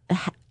 uh-huh.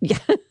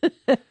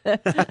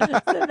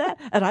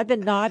 And I've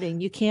been nodding.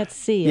 You can't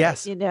see it,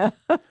 yes.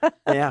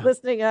 Yeah.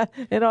 Listening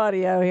in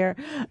audio here.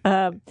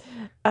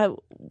 What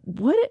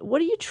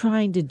are you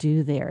trying to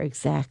do there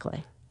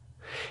exactly?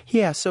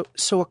 Yeah,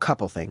 so a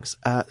couple things.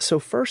 So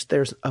first,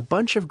 there's a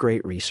bunch of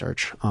great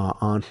research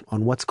on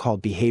what's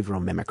called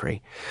behavioral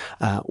mimicry,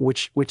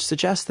 which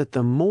suggests that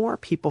the more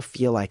people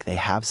feel like they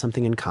have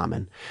something in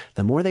common,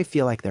 the more they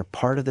feel like they're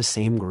part of the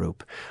same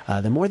group,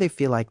 the more they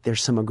feel like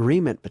there's some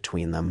agreement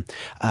between them,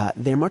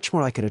 they're much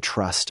more likely to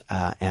trust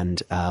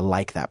and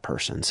like that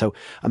person. So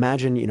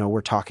imagine,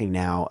 we're talking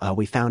now,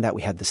 we found out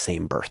we had the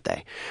same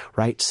birthday,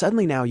 right?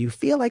 Suddenly now you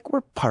feel like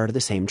we're part of the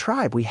same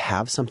tribe. We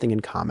have something in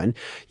common.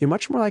 You're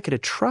much more likely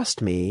to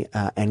trust me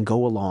and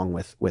go along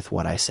with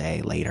what I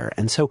say later.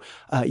 And so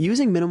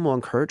using minimal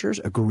encouragers,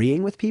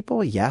 agreeing with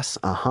people, yes,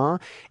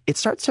 it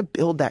starts to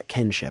build that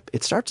kinship.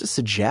 It starts to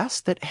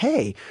suggest that,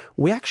 hey,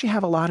 we actually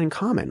have a lot in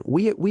common.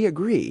 We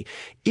agree.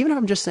 Even if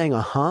I'm just saying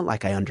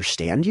like I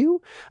understand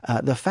you,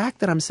 the fact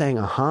that I'm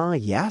saying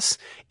yes,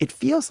 it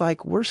feels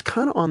like we're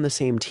kind of on the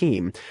same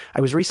team.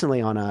 I was recently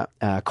on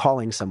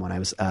calling someone. I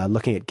was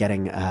looking at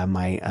getting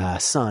our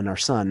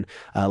son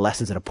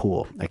lessons at a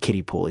pool, a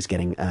kiddie pool. He's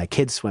getting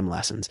kids swim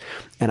lessons.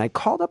 And I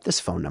called up this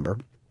phone number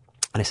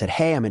and I said,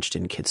 hey, I'm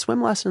interested in kids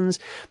swim lessons.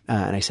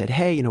 And I said,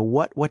 hey,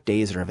 what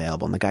days are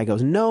available? And the guy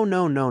goes,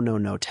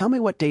 no. Tell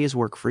me what days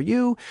work for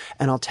you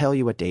and I'll tell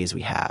you what days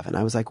we have. And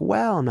I was like,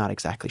 well, I'm not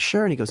exactly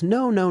sure. And he goes,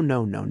 no. And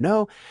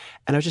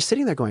I was just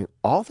sitting there going,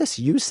 all this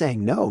you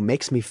saying no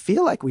makes me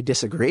feel like we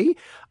disagree.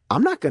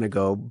 I'm not going to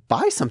go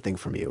buy something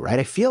from you, right?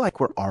 I feel like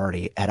we're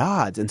already at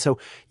odds. And so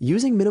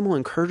using minimal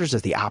encouragers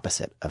is the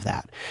opposite of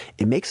that.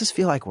 It makes us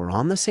feel like we're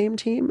on the same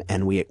team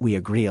and we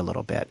agree a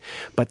little bit.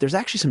 But there's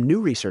actually some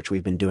new research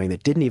we've been doing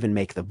that didn't even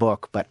make the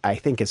book, but I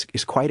think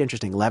is quite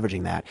interesting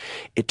leveraging that.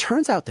 It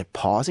turns out that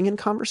pausing in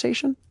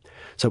conversation,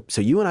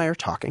 so you and I are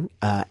talking,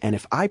 and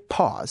if I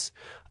pause,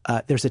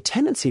 there's a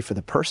tendency for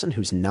the person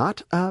who's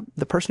not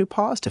the person who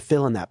paused to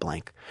fill in that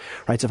blank,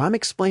 right? So if I'm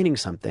explaining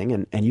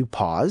something and you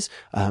pause,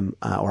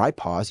 or I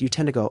pause, you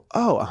tend to go,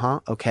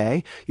 oh,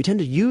 okay. You tend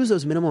to use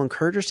those minimal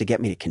encouragers to get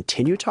me to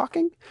continue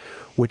talking,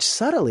 which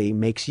subtly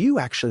makes you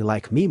actually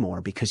like me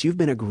more because you've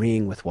been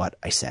agreeing with what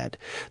I said.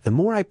 The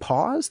more I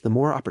pause, the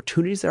more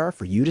opportunities there are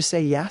for you to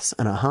say yes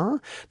and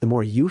the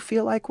more you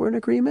feel like we're in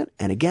agreement.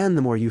 And again,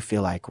 the more you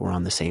feel like we're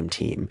on the same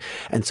team.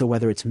 And so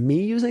whether it's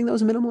me using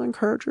those minimal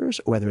encouragers,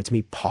 or whether it's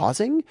me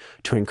pausing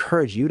to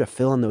encourage you to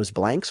fill in those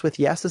blanks with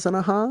yeses and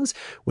ahas,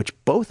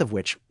 both of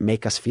which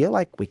make us feel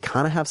like we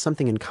kind of have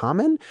something in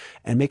common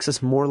and makes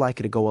us more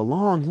likely to go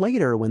along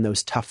later when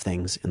those tough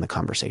things in the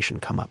conversation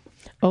come up.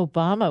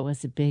 Obama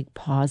was a big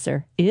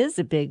pauser, is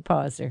a big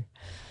pauser.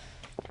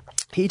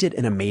 He did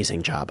an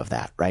amazing job of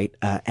that, right?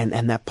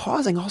 And that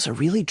pausing also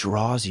really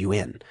draws you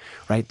in,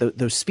 right?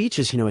 Those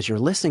speeches, as you're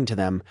listening to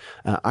them,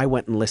 I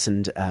went and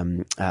listened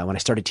when I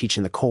started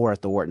teaching the core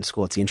at the Wharton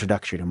School. It's the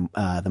introductory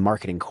to the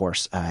marketing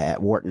course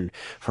at Wharton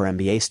for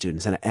MBA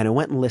students. And I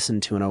went and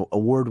listened to an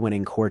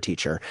award-winning core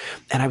teacher.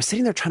 And I was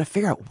sitting there trying to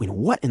figure out,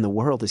 what in the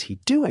world is he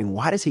doing?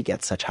 Why does he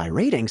get such high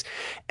ratings?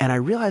 And I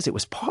realized it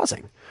was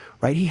pausing,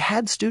 right? He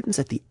had students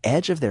at the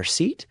edge of their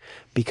seat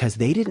because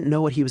they didn't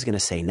know what he was going to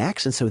say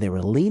next. And so they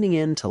were leaning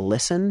in to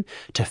listen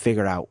to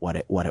figure out what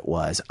it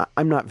was.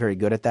 I'm not very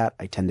good at that.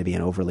 I tend to be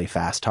an overly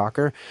fast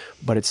talker,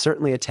 but it's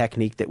certainly a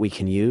technique that we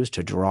can use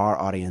to draw our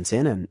audience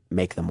in and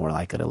make them more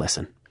likely to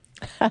listen.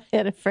 I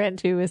had a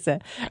friend who was a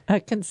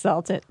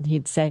consultant, and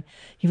he'd say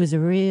he was a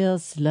real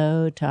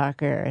slow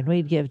talker, and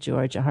we'd give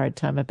George a hard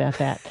time about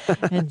that.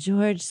 And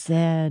George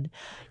said,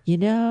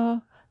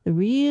 the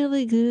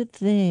really good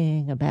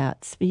thing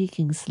about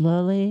speaking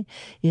slowly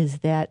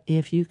is that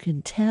if you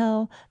can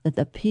tell that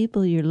the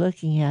people you're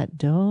looking at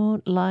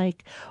don't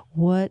like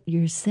what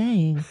you're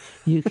saying,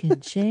 you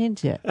can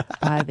change it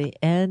by the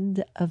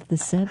end of the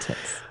sentence.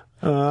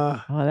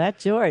 That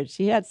George,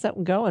 he had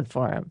something going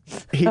for him.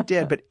 He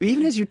did. But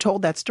even as you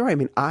told that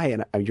story, I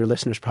and your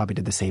listeners probably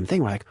did the same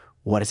thing. We're like,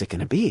 what is it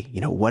going to be?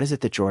 What is it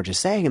that George is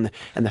saying?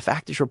 And the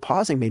fact that you're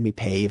pausing made me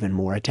pay even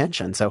more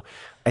attention. So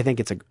I think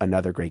it's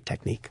another great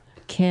technique.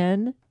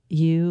 Can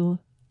you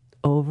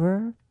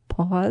over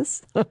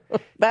pause?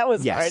 That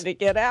was hard to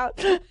get out.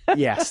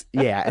 Yes.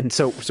 Yeah. And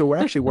so we're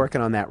actually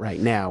working on that right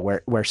now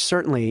where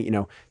certainly,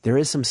 there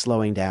is some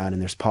slowing down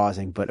and there's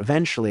pausing, but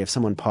eventually if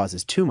someone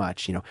pauses too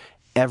much,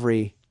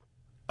 every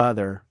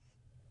other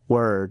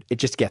word, it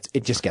just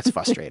gets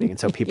frustrating. And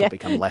so people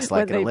become less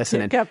likely to listen.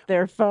 When they pick up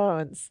their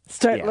phones,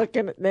 start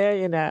looking at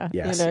there,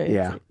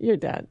 Yes. You're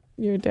done.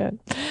 You're done.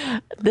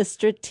 The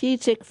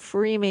strategic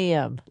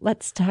freemium.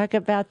 Let's talk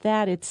about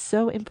that. It's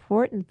so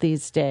important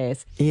these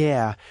days.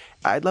 Yeah.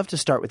 I'd love to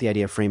start with the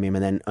idea of freemium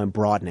and then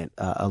broaden it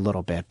a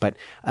little bit. But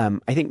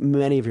I think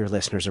many of your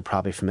listeners are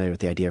probably familiar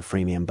with the idea of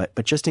freemium.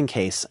 But just in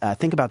case,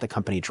 think about the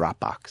company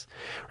Dropbox,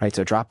 right?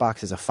 So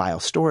Dropbox is a file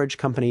storage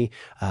company.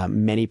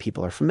 Many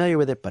people are familiar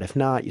with it, but if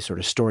not, you sort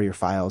of store your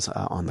files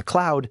on the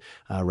cloud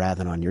rather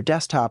than on your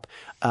desktop.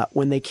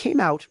 When they came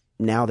out,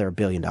 now they're $1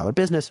 billion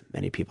business.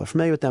 Many people are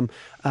familiar with them.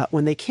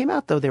 When they came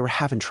out, though, they were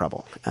having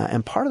trouble.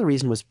 And part of the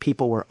reason was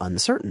people were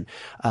uncertain.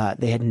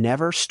 They had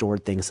never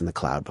stored things in the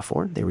cloud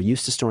before. They were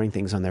used to storing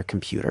things on their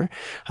computer.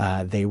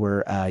 They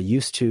were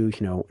used to,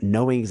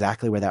 knowing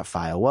exactly where that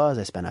file was.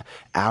 I spent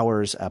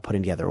hours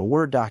putting together a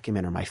Word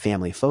document or my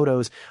family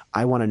photos.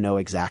 I want to know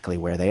exactly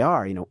where they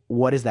are.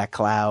 What is that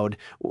cloud?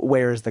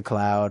 Where is the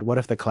cloud? What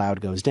if the cloud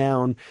goes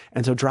down?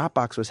 And so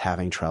Dropbox was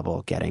having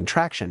trouble getting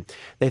traction.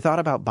 They thought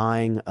about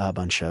buying a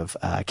bunch of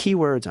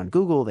keywords on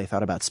Google. They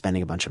thought about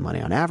spending a bunch of money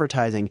on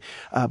advertising.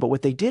 But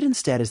what they did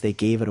instead is they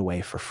gave it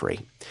away for free.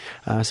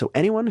 So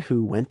anyone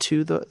who went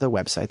to the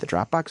website, the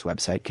Dropbox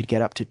website, could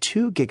get up to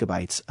 2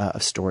 gigabytes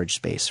of storage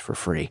space for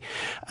free.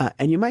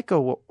 And you might go,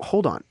 well,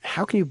 hold on.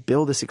 How can you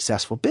build a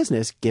successful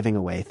business giving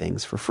away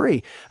things for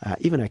free?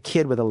 Even a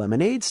kid with a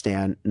lemonade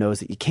stand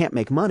knows that you can't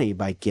make money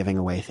by giving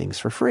away things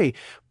for free.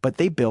 But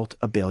they built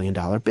 $1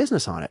 billion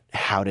business on it.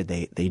 How did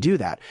they do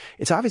that?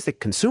 It's obvious that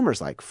consumers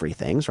like free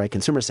things, right?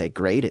 Consumers say,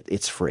 great,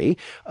 it's free.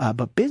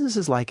 But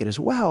businesses like it as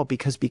well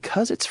because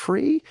it's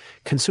free,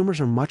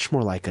 consumers are much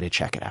more likely to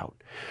check it out,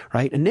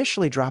 right?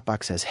 Initially,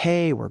 Dropbox says,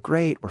 hey, we're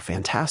great, we're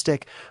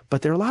fantastic,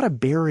 but there are a lot of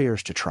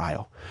barriers to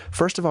trial.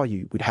 First of all,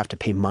 you would have to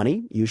pay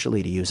money,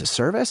 usually to use a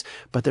service,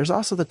 but there's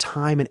also the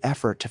time and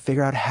effort to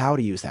figure out how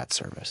to use that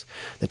service.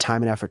 The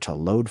time and effort to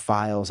load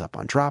files up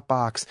on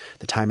Dropbox,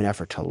 the time and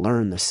effort to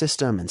learn the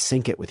system and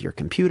sync it with your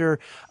computer.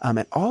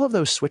 And all of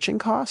those switching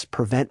costs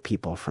prevent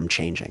people from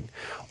changing.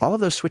 All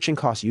of those switching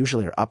costs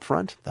usually are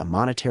upfront, the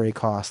monetary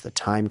cost, the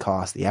time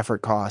cost, the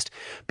effort cost.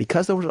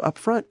 Because those are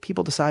upfront,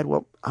 people decide,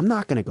 well, I'm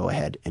not going to go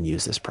ahead and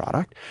use this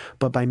product.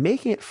 But by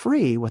making it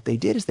free, what they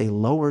did is they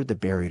lowered the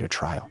barrier to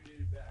trial.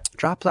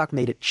 Dropbox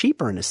made it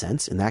cheaper in a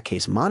sense, in that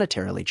case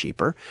monetarily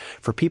cheaper,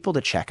 for people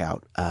to check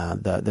out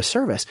the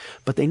service.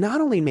 But they not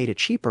only made it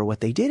cheaper,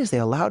 what they did is they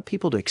allowed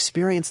people to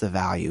experience the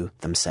value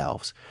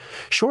themselves.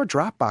 Sure,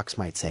 Dropbox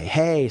might say,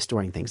 hey,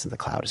 storing things in the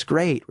cloud is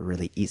great,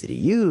 really easy to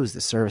use,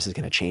 the service is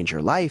going to change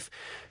your life.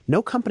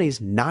 No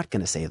company's not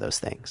going to say those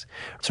things.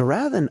 So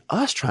rather than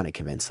us trying to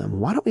convince them,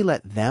 why don't we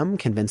let them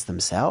convince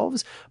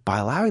themselves by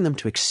allowing them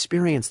to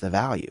experience the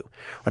value?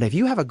 Right? If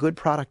you have a good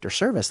product or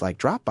service like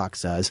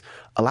Dropbox does,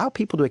 allow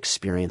people to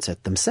experience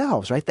it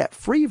themselves, right? That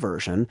free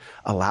version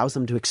allows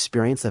them to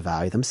experience the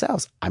value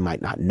themselves. I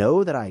might not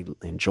know that I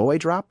enjoy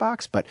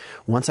Dropbox, but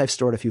once I've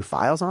stored a few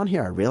files on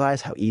here, I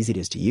realize how easy it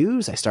is to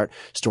use. I start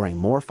storing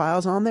more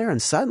files on there,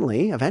 and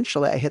suddenly,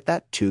 eventually, I hit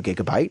that 2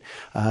 gigabyte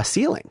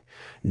ceiling.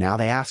 Now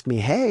they ask me,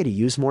 hey, to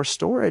use more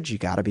storage, you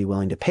got to be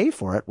willing to pay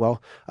for it.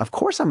 Well, of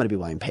course I'm going to be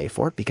willing to pay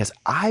for it because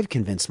I've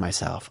convinced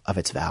myself of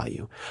its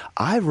value.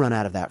 I've run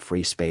out of that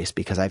free space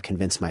because I've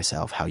convinced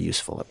myself how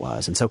useful it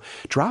was. And so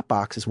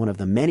Dropbox is one of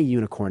the many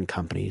unicorn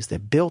companies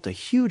that built a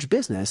huge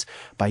business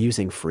by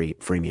using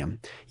freemium.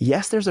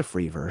 Yes, there's a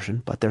free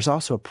version, but there's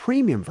also a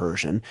premium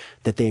version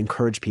that they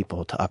encourage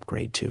people to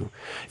upgrade to.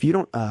 If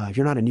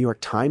you're not a New York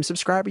Times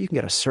subscriber, you can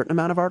get a certain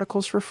amount of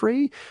articles for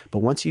free, but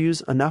once you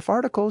use enough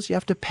articles, you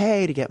have to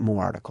pay to get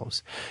more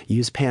articles.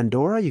 Use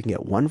Pandora, you can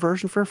get one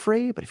version for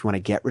free, but if you want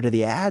to get rid of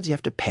the ads, you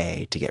have to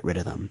pay to get rid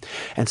of them.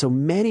 And so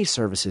many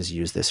services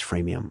use this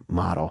freemium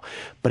model.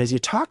 But as you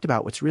talked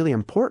about, what's really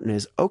important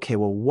is, okay,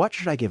 well, what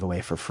should I give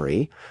away for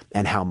free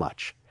and how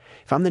much?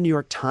 If I'm the New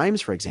York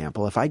Times, for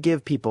example, if I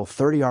give people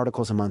 30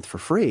 articles a month for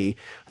free,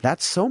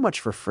 that's so much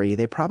for free,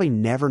 they probably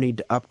never need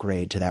to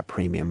upgrade to that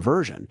premium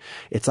version.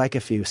 It's like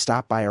if you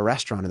stop by a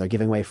restaurant and they're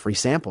giving away free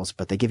samples,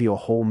 but they give you a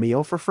whole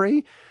meal for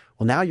free.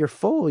 Well, now you're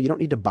full. You don't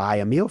need to buy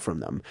a meal from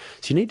them.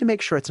 So you need to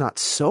make sure it's not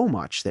so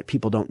much that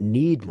people don't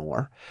need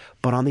more.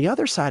 But on the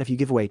other side, if you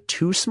give away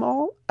too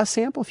small a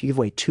sample, if you give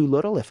away too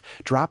little, if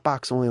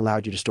Dropbox only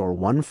allowed you to store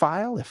one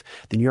file, if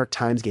the New York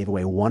Times gave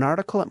away one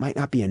article, it might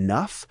not be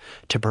enough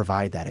to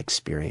provide that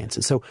experience.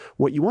 And so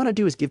what you want to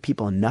do is give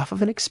people enough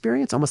of an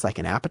experience, almost like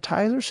an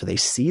appetizer, so they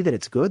see that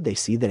it's good, they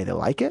see that they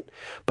like it,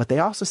 but they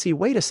also see,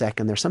 wait a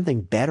second, there's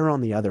something better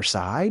on the other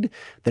side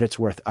that it's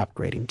worth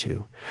upgrading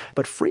to.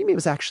 But freemium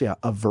is actually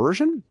a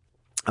version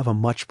of a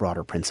much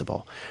broader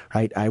principle,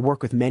 right? I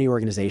work with many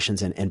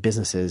organizations and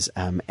businesses,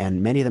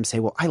 and many of them say,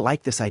 well, I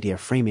like this idea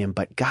of freemium,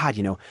 but God,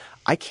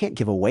 I can't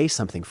give away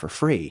something for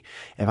free.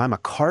 If I'm a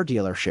car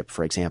dealership,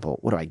 for example,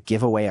 what do I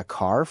give away a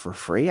car for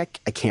free? I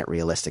can't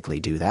realistically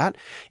do that.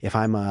 If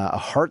I'm a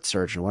heart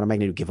surgeon, what am I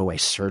going to give away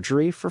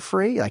surgery for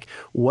free? Like,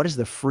 what is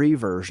the free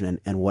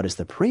version and what is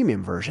the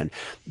premium version?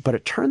 But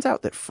it turns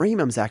out that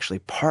freemium is actually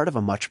part of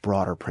a much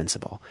broader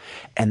principle.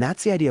 And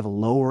that's the idea of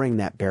lowering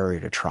that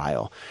barrier to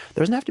trial.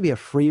 There doesn't have to be a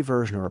free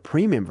version or a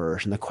premium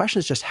version. The question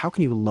is just how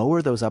can you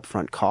lower those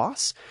upfront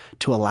costs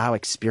to allow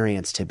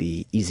experience to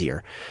be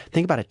easier?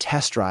 Think about a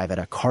test drive at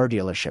a car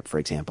dealership, for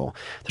example.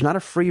 There's not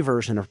a free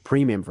version or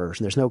premium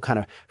version. There's no kind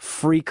of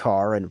free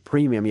car and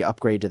premium, you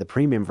upgrade to the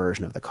premium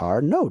version of the car.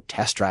 No,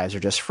 test drives are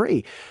just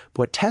free. But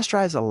what test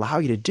drives allow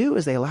you to do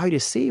is they allow you to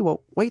see,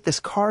 well, wait, this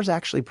car's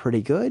actually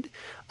pretty good.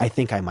 I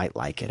think I might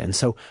like it. And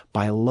so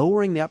by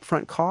lowering the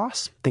upfront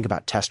costs, think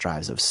about test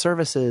drives of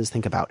services,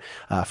 think about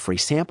free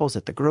samples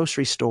at the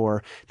grocery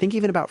store, think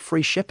even about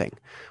free shipping.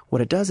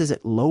 What it does is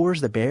it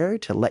lowers the barrier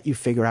to let you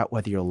figure out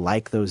whether you'll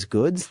like those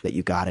goods that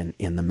you got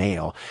in the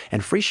mail.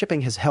 And free shipping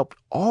has helped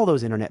all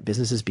those internet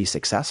businesses be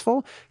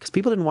successful because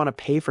people didn't want to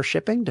pay for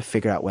shipping to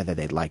figure out whether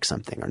they'd like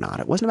something or not.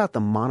 It wasn't about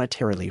the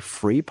monetarily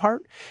free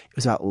part. It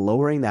was about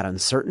lowering that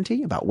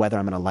uncertainty about whether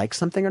I'm going to like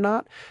something or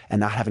not and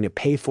not having to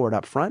pay for it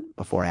up front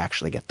before I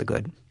actually get the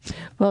good.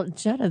 Well,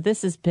 Jonah,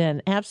 this has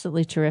been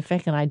absolutely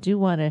terrific, and I do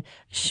want to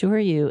assure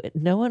you,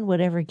 no one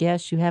would ever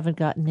guess you haven't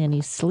gotten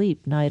any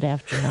sleep night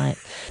after night.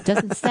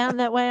 Doesn't sound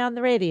that way on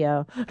the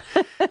radio.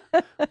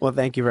 Well,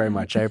 thank you very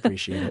much. I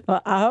appreciate it.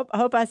 Well, I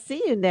hope I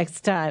see you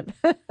next time.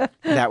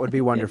 That would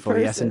be wonderful.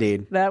 Yes,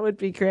 indeed. That would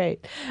be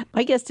great.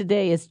 My guest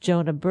today is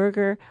Jonah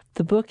Berger.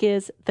 The book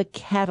is The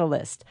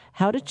Catalyst,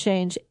 How to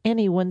Change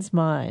Anyone's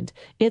Mind.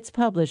 It's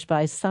published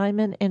by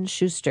Simon &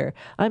 Schuster.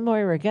 I'm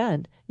Moira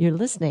Gunn. You're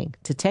listening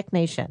to Tech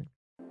Nation.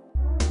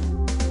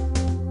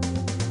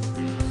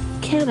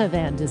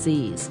 Canavan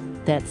disease.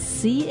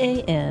 That's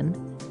Canavan.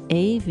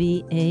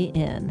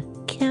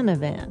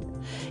 Canavan.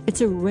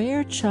 It's a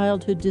rare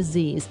childhood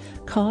disease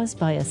caused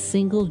by a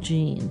single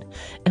gene.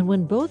 And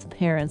when both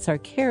parents are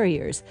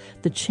carriers,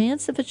 the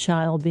chance of a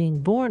child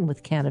being born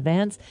with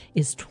Canavans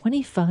is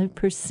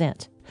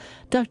 25%.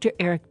 Dr.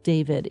 Eric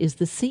David is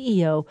the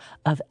CEO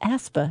of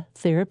Aspa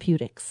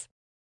Therapeutics.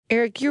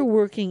 Eric, you're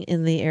working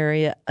in the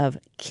area of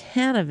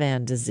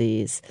Canavan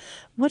disease.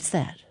 What's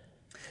that?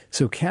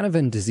 So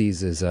Canavan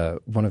disease is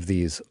one of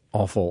these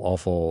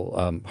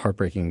awful,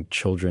 heartbreaking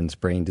children's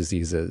brain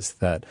diseases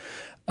that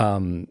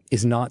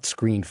is not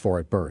screened for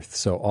at birth.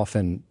 So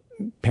often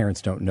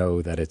parents don't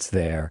know that it's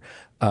there.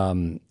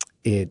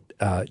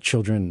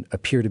 Children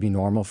appear to be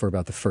normal for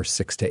about the first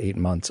 6 to 8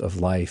 months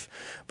of life,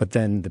 but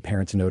then the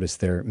parents notice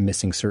they're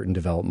missing certain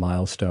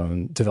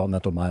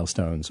developmental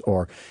milestones,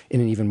 or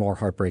in an even more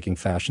heartbreaking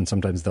fashion,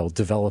 sometimes they'll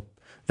develop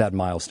that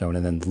milestone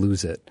and then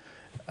lose it.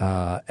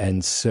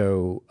 And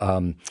so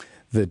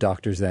the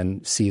doctors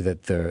then see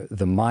that the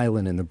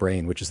myelin in the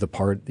brain, which is the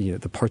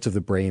parts of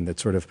the brain that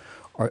sort of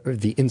are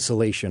the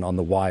insulation on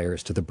the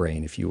wires to the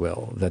brain, if you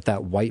will,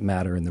 that white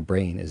matter in the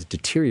brain is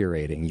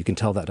deteriorating. You can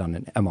tell that on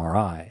an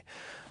MRI,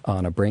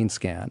 on a brain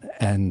scan.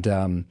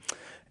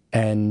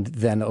 And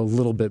then a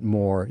little bit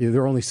more,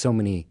 there are only so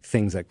many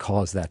things that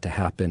cause that to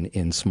happen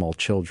in small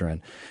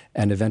children.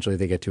 And eventually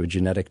they get to a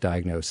genetic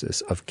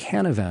diagnosis of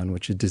Canavan,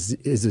 which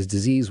is a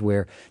disease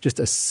where just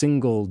a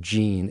single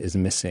gene is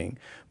missing.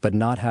 But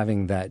not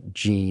having that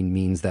gene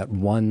means that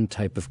one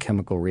type of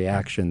chemical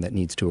reaction that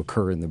needs to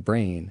occur in the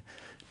brain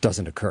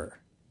doesn't occur.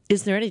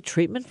 Is there any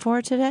treatment for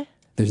it today?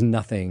 There's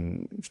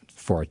nothing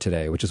for it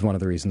today, which is one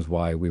of the reasons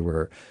why we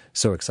were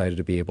so excited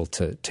to be able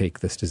to take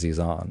this disease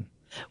on.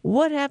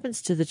 What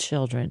happens to the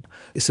children?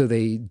 So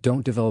they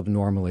don't develop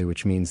normally,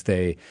 which means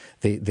they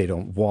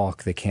don't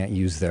walk, they can't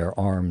use their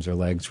arms or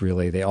legs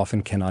really. They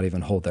often cannot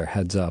even hold their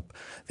heads up.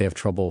 They have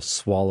trouble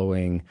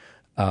swallowing.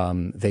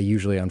 They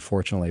usually,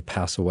 unfortunately,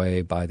 pass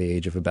away by the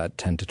age of about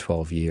 10 to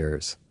 12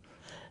 years.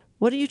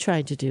 What are you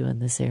trying to do in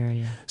this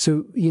area?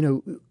 So,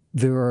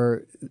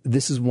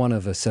 this is one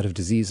of a set of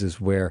diseases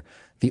where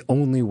the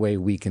only way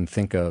we can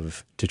think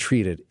of to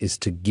treat it is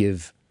to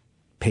give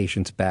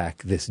patients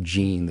back this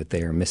gene that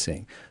they are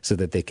missing so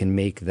that they can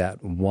make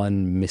that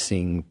one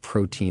missing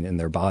protein in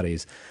their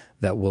bodies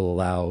that will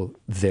allow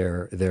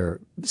the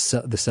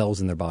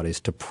cells in their bodies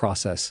to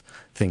process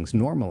things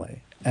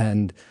normally.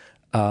 And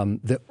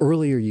the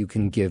earlier you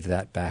can give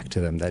that back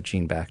to them, that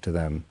gene back to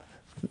them,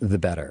 the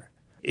better.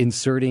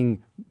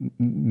 Inserting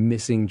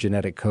missing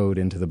genetic code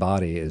into the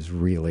body is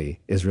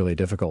really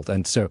difficult.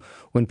 And so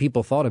when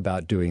people thought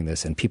about doing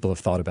this, and people have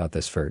thought about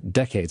this for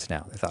decades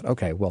now, they thought,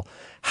 okay, well,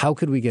 how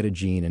could we get a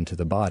gene into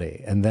the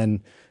body? And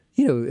then,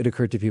 it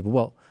occurred to people,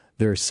 well,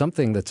 there's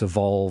something that's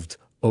evolved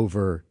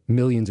over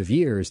millions of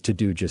years to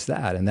do just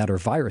that, and that are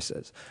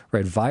viruses,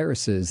 right?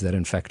 Viruses that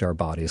infect our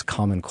bodies,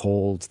 common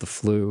colds, the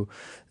flu,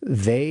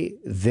 they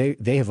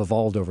have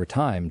evolved over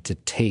time to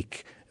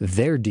take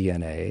their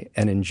DNA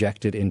and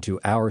inject it into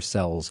our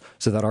cells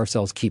so that our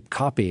cells keep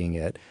copying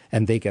it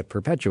and they get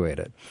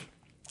perpetuated.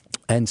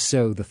 And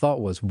so the thought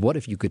was, what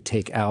if you could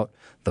take out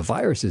the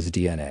virus's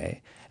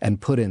DNA and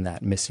put in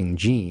that missing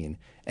gene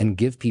and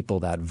give people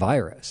that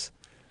virus?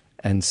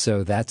 And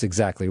so that's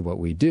exactly what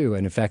we do.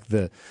 And in fact,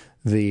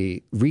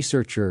 the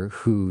researcher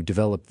who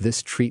developed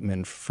this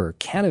treatment for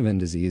Canavan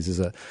disease is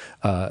a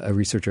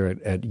researcher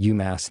at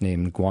UMass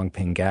named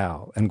Guangping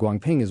Gao. And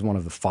Guangping is one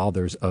of the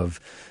fathers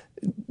of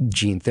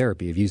gene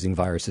therapy, of using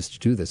viruses to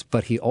do this.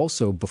 But he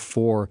also,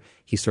 before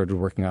he started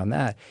working on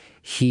that,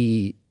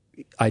 he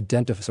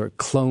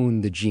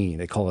cloned the gene.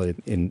 They call it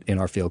in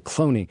our field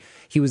cloning.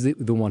 He was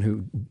the one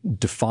who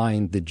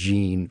defined the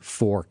gene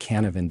for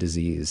Canavan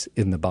disease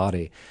in the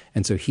body.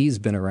 And so he's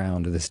been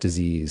around this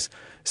disease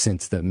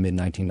since the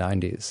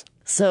mid-1990s.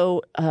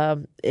 So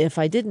if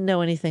I didn't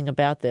know anything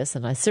about this,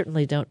 and I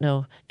certainly don't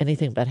know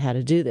anything about how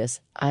to do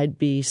this, I'd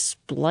be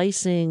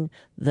splicing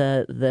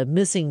the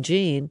missing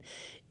gene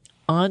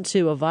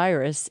onto a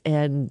virus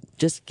and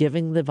just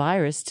giving the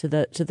virus to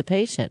the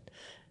patient.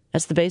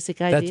 That's the basic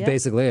idea. That's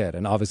basically it.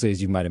 And obviously,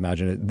 as you might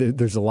imagine,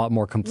 there's a lot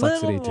more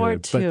complexity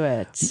to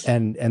it.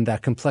 And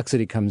that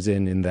complexity comes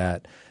in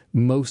that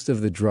most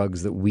of the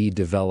drugs that we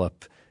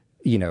develop,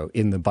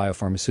 in the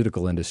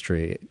biopharmaceutical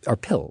industry are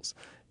pills.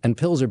 And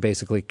pills are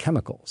basically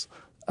chemicals.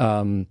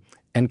 And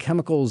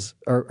chemicals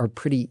are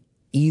pretty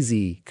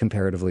easy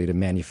comparatively to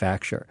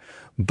manufacture.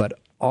 But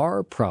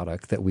our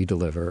product that we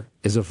deliver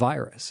is a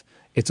virus.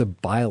 It's a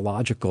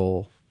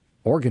biological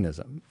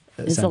organism.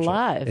 It's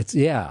alive.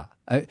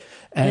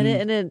 And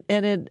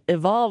it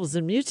evolves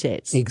and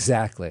mutates.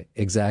 Exactly.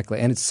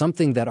 And it's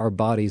something that our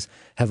bodies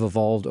have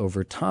evolved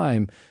over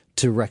time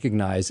to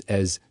recognize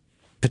as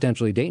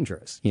potentially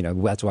dangerous.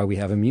 That's why we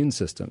have immune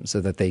systems, so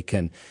that they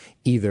can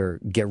either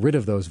get rid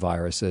of those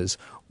viruses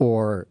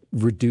or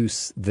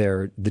reduce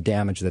the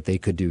damage that they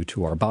could do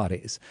to our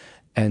bodies.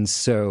 And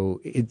so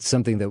it's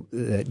something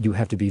that you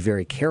have to be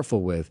very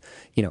careful with,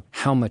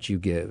 how much you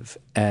give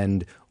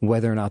and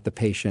whether or not the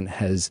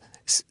patient's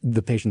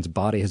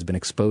body has been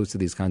exposed to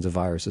these kinds of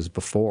viruses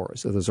before.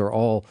 So those are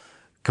all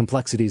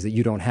complexities that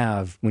you don't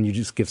have when you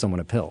just give someone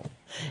a pill.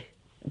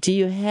 Do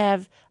you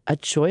have a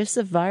choice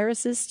of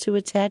viruses to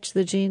attach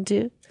the gene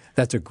to?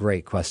 That's a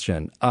great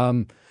question.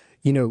 Can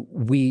you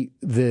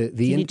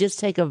just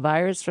take a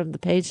virus from the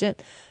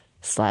patient,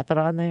 slap it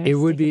on there? It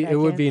would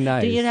be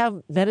nice. Do you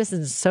know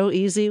medicine's so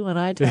easy when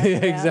I talk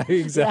about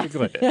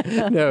Exactly.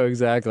 No,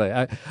 exactly.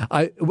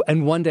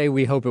 And one day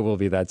we hope it will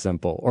be that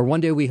simple. Or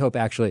one day we hope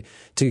actually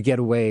to get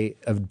a way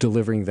of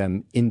delivering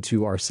them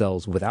into our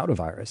cells without a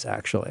virus,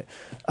 actually.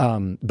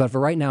 But for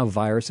right now,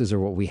 viruses are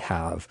what we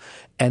have.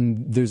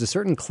 And there's a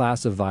certain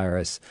class of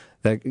virus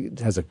that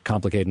has a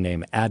complicated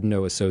name,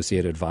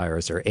 adeno-associated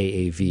virus, or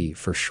AAV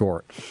for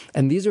short.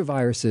 And these are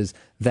viruses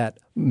that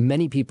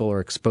many people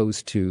are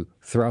exposed to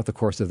throughout the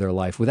course of their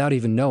life without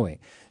even knowing.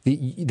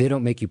 They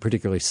don't make you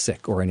particularly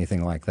sick or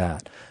anything like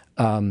that.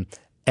 And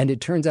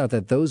it turns out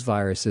that those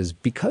viruses,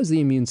 because the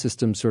immune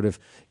system sort of,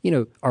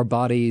 our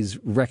bodies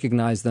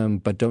recognize them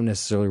but don't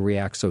necessarily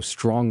react so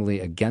strongly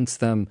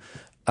against them,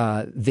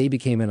 they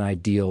became an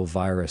ideal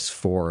virus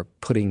for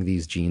putting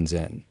these genes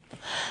in.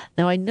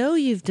 Now, I know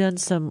you've done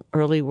some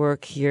early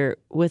work here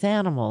with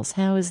animals.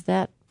 How has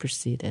that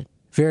proceeded?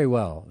 Very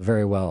well,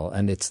 very well.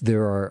 And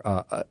there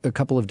are a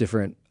couple of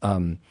different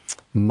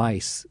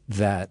mice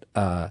that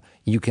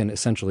you can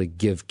essentially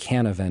give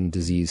Canavan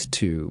disease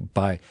to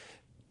by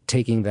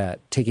taking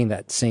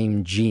that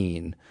same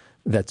gene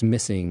that's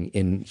missing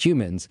in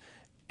humans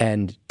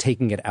and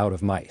taking it out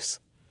of mice.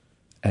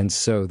 And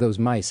so those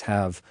mice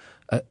have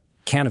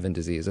Canavan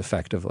disease,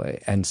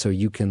 effectively. And so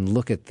you can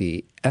look at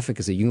the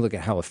efficacy, you can look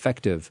at how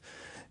effective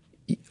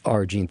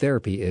our gene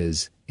therapy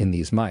is in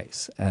these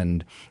mice.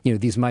 And,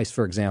 these mice,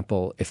 for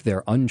example, if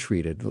they're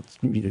untreated,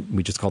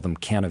 we just call them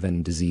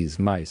Canavan disease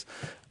mice.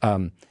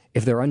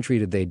 If they're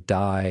untreated, they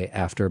die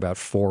after about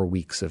 4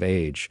 weeks of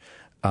age.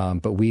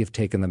 But we have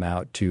taken them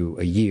out to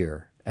a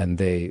year, and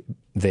they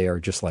are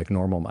just like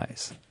normal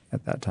mice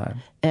at that time.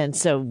 And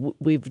so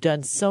we've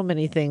done so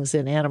many things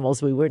in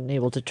animals we weren't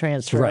able to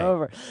transfer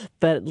over.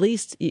 But at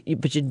least,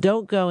 but you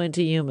don't go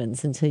into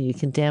humans until you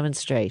can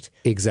demonstrate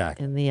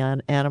exactly in the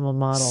animal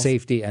models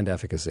safety and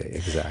efficacy.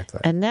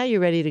 Exactly. And now you're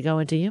ready to go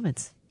into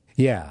humans.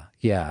 Yeah.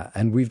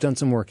 And we've done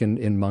some work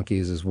in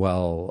monkeys as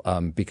well,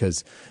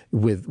 because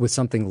with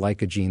something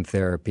like a gene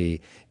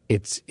therapy,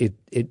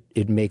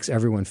 it makes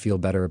everyone feel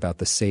better about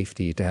the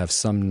safety to have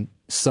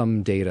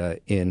some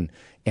data in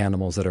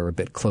animals that are a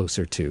bit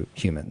closer to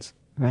humans.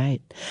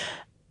 Right.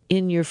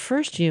 In your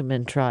first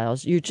human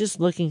trials, you're just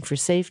looking for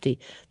safety.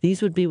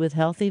 These would be with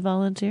healthy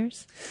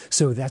volunteers?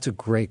 So that's a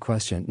great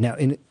question. Now,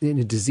 in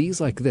a disease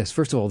like this,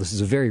 first of all, this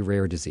is a very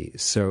rare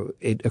disease. So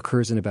it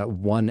occurs in about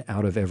 1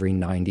 out of every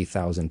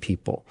 90,000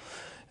 people.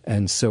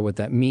 And so what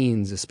that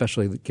means,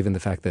 especially given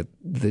the fact that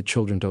the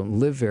children don't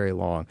live very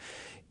long,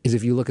 is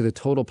if you look at the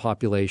total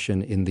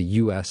population in the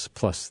U.S.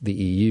 plus the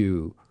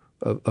EU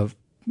of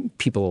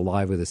people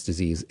alive with this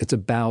disease, it's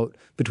about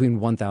between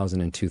 1,000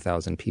 and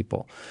 2,000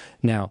 people.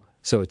 Now,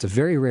 so it's a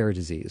very rare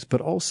disease,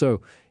 but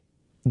also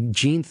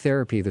gene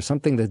therapy, there's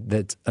something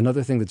that's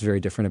another thing that's very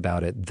different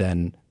about it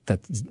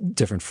that's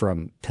different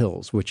from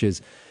pills, which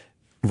is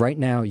right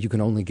now you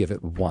can only give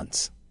it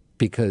once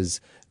because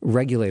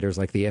regulators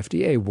like the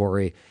FDA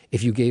worry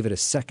if you gave it a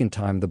second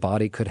time, the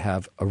body could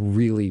have a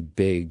really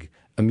big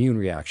immune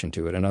reaction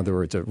to it. In other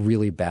words, a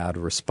really bad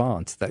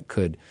response that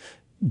could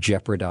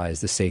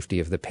jeopardize the safety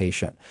of the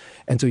patient.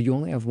 And so you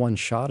only have one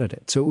shot at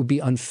it. So it would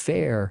be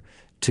unfair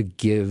to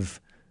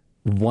give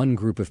one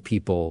group of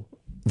people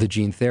the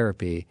gene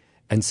therapy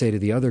and say to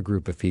the other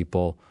group of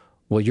people,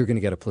 well, you're going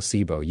to get a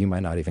placebo. You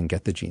might not even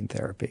get the gene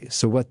therapy.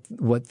 So what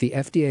the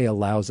FDA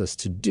allows us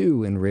to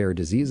do in rare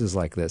diseases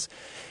like this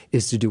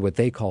is to do what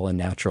they call a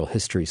natural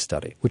history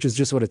study, which is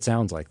just what it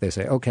sounds like. They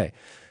say, okay,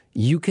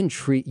 you can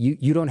treat,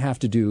 you don't have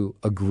to do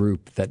a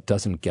group that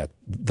doesn't get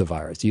the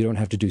virus. You don't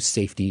have to do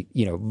safety,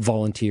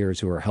 volunteers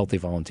who are healthy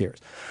volunteers.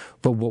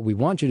 But what we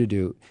want you to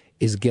do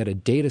is get a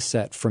data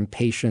set from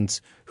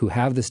patients who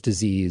have this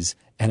disease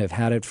and have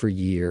had it for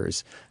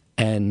years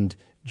and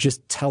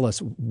just tell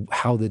us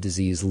how the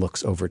disease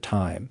looks over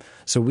time.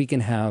 So we can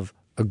have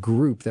a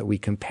group that we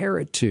compare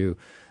it to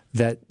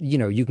that,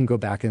 you can go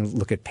back and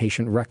look at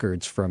patient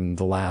records from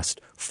the last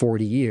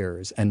 40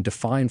 years and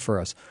define for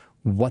us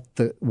what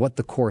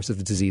the course of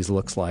the disease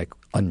looks like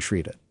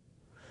untreated.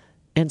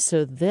 And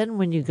so then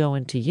when you go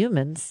into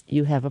humans,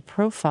 you have a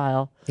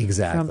profile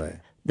from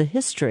the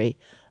history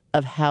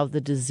of how the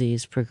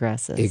disease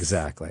progresses.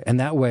 Exactly. And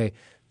that way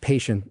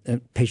patient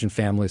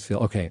families feel,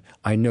 okay,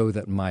 I know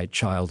that my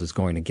child is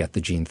going to get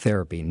the gene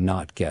therapy,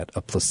 not get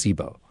a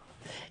placebo.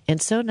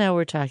 And so now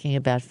we're talking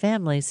about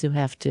families who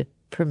have to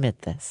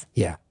permit this.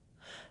 Yeah.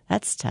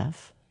 That's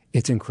tough.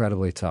 It's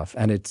incredibly tough.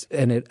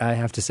 And I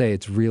have to say,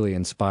 it's really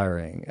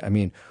inspiring. I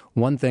mean,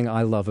 one thing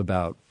I love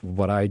about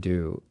what I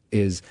do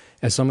is,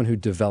 as someone who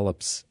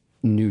develops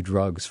new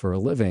drugs for a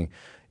living,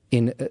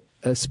 in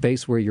a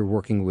space where you're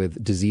working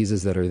with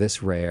diseases that are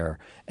this rare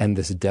and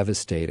this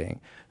devastating,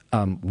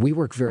 we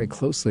work very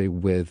closely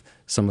with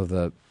some of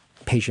the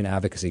patient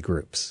advocacy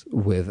groups,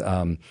 with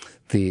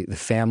the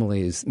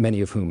families,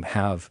 many of whom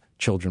have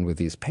children with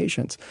these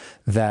patients,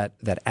 that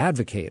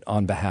advocate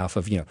on behalf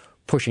of,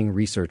 pushing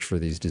research for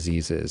these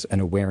diseases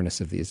and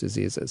awareness of these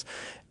diseases.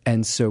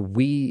 And so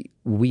we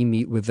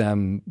meet with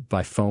them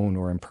by phone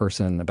or in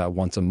person about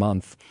once a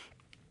month,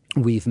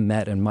 we've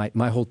met, and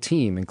my whole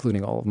team,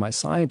 including all of my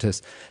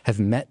scientists, have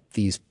met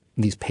these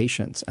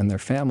patients and their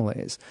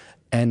families.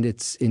 And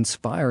it's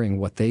inspiring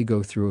what they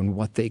go through and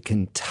what they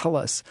can tell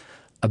us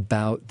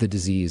about the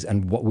disease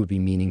and what would be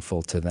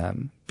meaningful to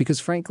them. Because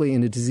frankly,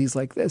 in a disease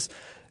like this,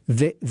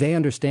 they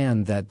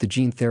understand that the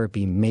gene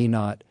therapy may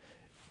not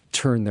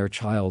turn their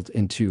child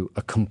into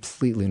a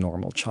completely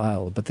normal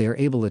child, but they are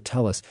able to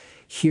tell us,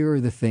 here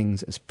are the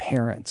things as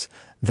parents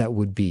that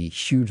would be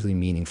hugely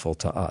meaningful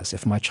to us.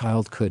 If my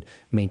child could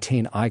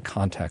maintain eye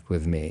contact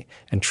with me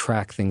and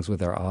track things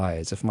with their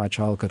eyes, if my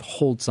child could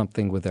hold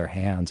something with their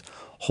hands,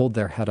 hold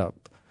their head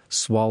up,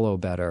 swallow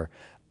better.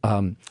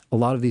 A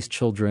lot of these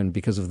children,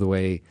 because of the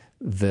way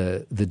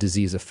the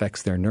disease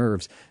affects their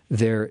nerves,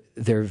 they're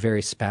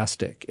very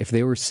spastic. If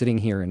they were sitting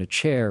here in a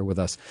chair with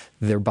us,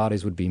 their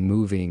bodies would be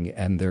moving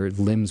and their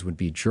limbs would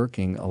be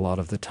jerking a lot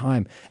of the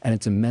time, and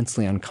it's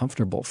immensely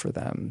uncomfortable for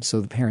them. So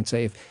the parents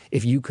say,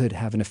 if you could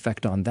have an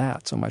effect on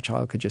that, so my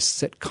child could just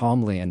sit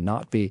calmly and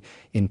not be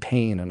in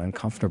pain and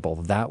uncomfortable,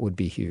 that would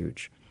be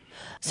huge.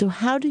 So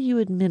how do you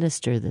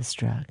administer this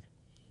drug?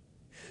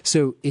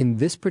 So in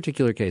this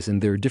particular case,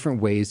 and there are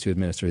different ways to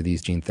administer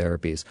these gene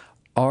therapies,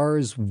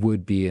 ours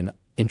would be an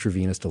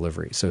intravenous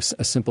delivery, so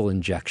a simple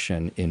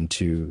injection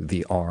into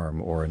the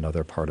arm or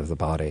another part of the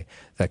body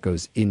that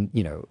goes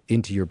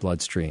into your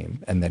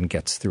bloodstream and then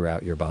gets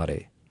throughout your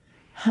body.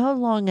 How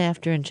long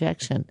after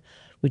injection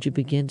would you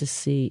begin to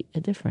see a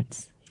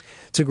difference?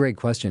 It's a great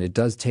question. It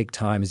does take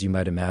time, as you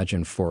might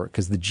imagine,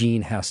 because the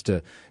gene has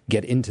to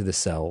get into the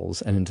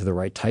cells and into the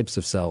right types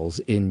of cells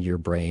in your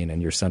brain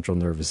and your central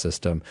nervous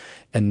system.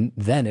 And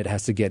then it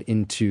has to get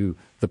into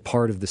the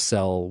part of the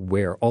cell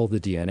where all the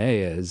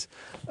DNA is.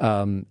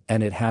 And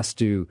it has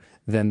to,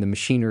 then the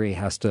machinery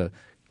has to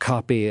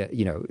copy it,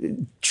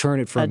 churn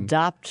it from...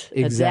 Adapt,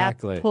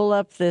 exactly. Pull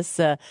up this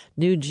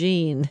new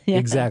gene.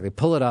 Exactly.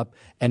 Pull it up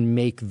and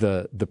make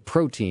the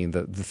protein,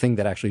 the thing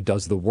that actually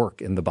does the work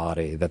in the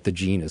body that the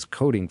gene is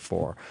coding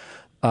for.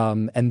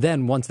 And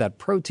then once that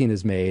protein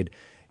is made,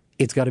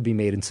 it's got to be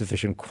made in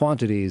sufficient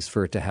quantities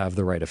for it to have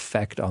the right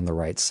effect on the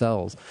right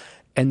cells.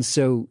 And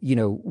so,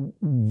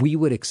 we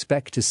would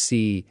expect to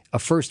see a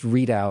first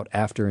readout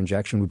after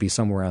injection would be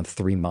somewhere around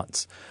 3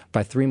 months.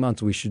 By 3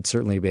 months, we should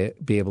certainly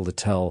be able to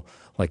tell,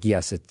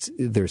 yes,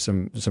 there's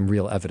some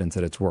real evidence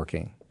that it's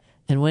working.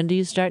 And when do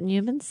you start in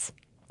humans?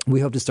 We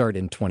hope to start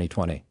in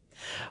 2020.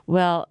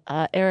 Well,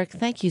 Eric,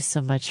 thank you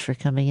so much for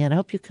coming in. I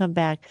hope you come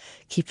back.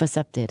 Keep us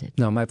updated.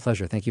 No, my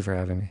pleasure. Thank you for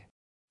having me.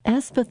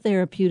 ASPA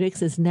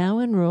Therapeutics is now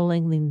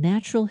enrolling the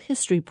natural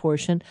history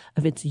portion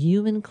of its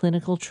human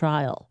clinical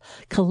trial,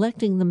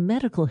 collecting the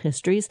medical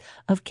histories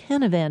of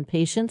Canavan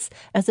patients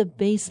as a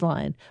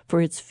baseline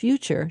for its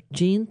future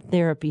gene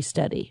therapy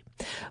study.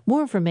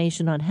 More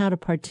information on how to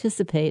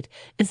participate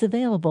is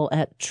available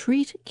at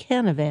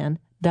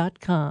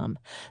treatcanavan.com.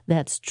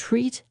 That's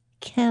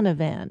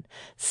treatcanavan,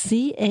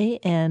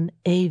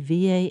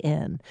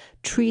 Canavan,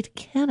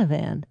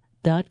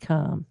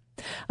 treatcanavan.com.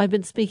 I've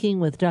been speaking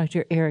with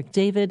Dr. Eric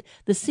David,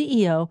 the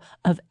CEO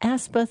of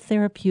ASPA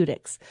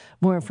Therapeutics.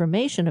 More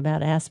information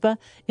about ASPA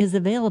is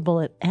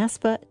available at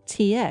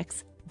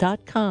aspatx.com.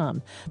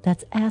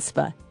 That's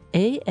ASPA,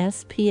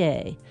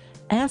 A-S-P-A,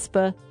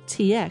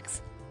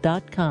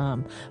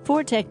 aspatx.com.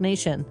 For Tech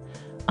Nation,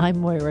 I'm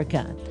Moira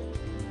Gunn.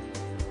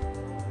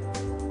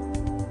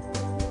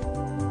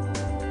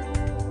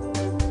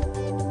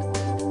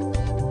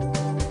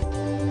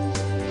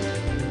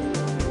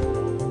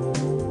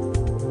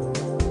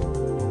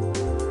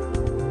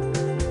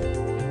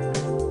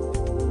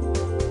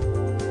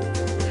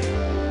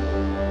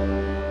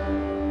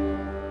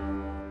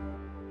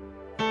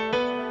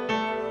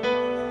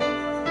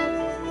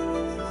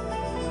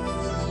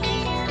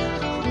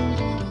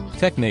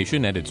 Tech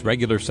Nation and its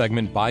regular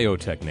segment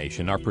Biotech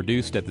Nation are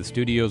produced at the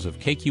studios of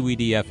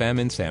KQED-FM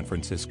in San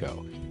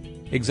Francisco.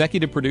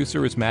 Executive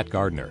producer is Matt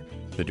Gardner.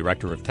 The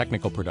director of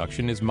technical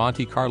production is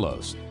Monty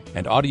Carlos.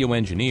 And audio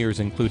engineers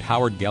include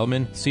Howard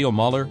Gelman, Seal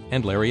Muller,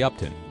 and Larry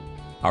Upton.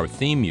 Our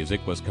theme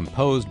music was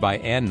composed by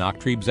Ann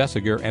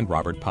Nachtrieb-Zessiger and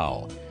Robert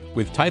Powell,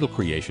 with title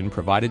creation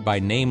provided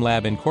by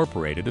NameLab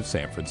Incorporated of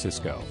San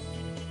Francisco.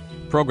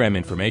 Program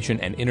information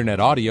and internet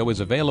audio is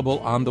available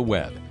on the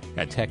web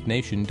at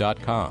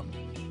technation.com.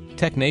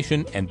 Tech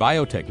Nation and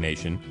Biotech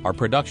Nation are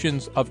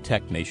productions of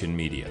Tech Nation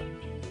Media.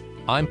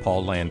 I'm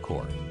Paul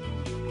Landcourt.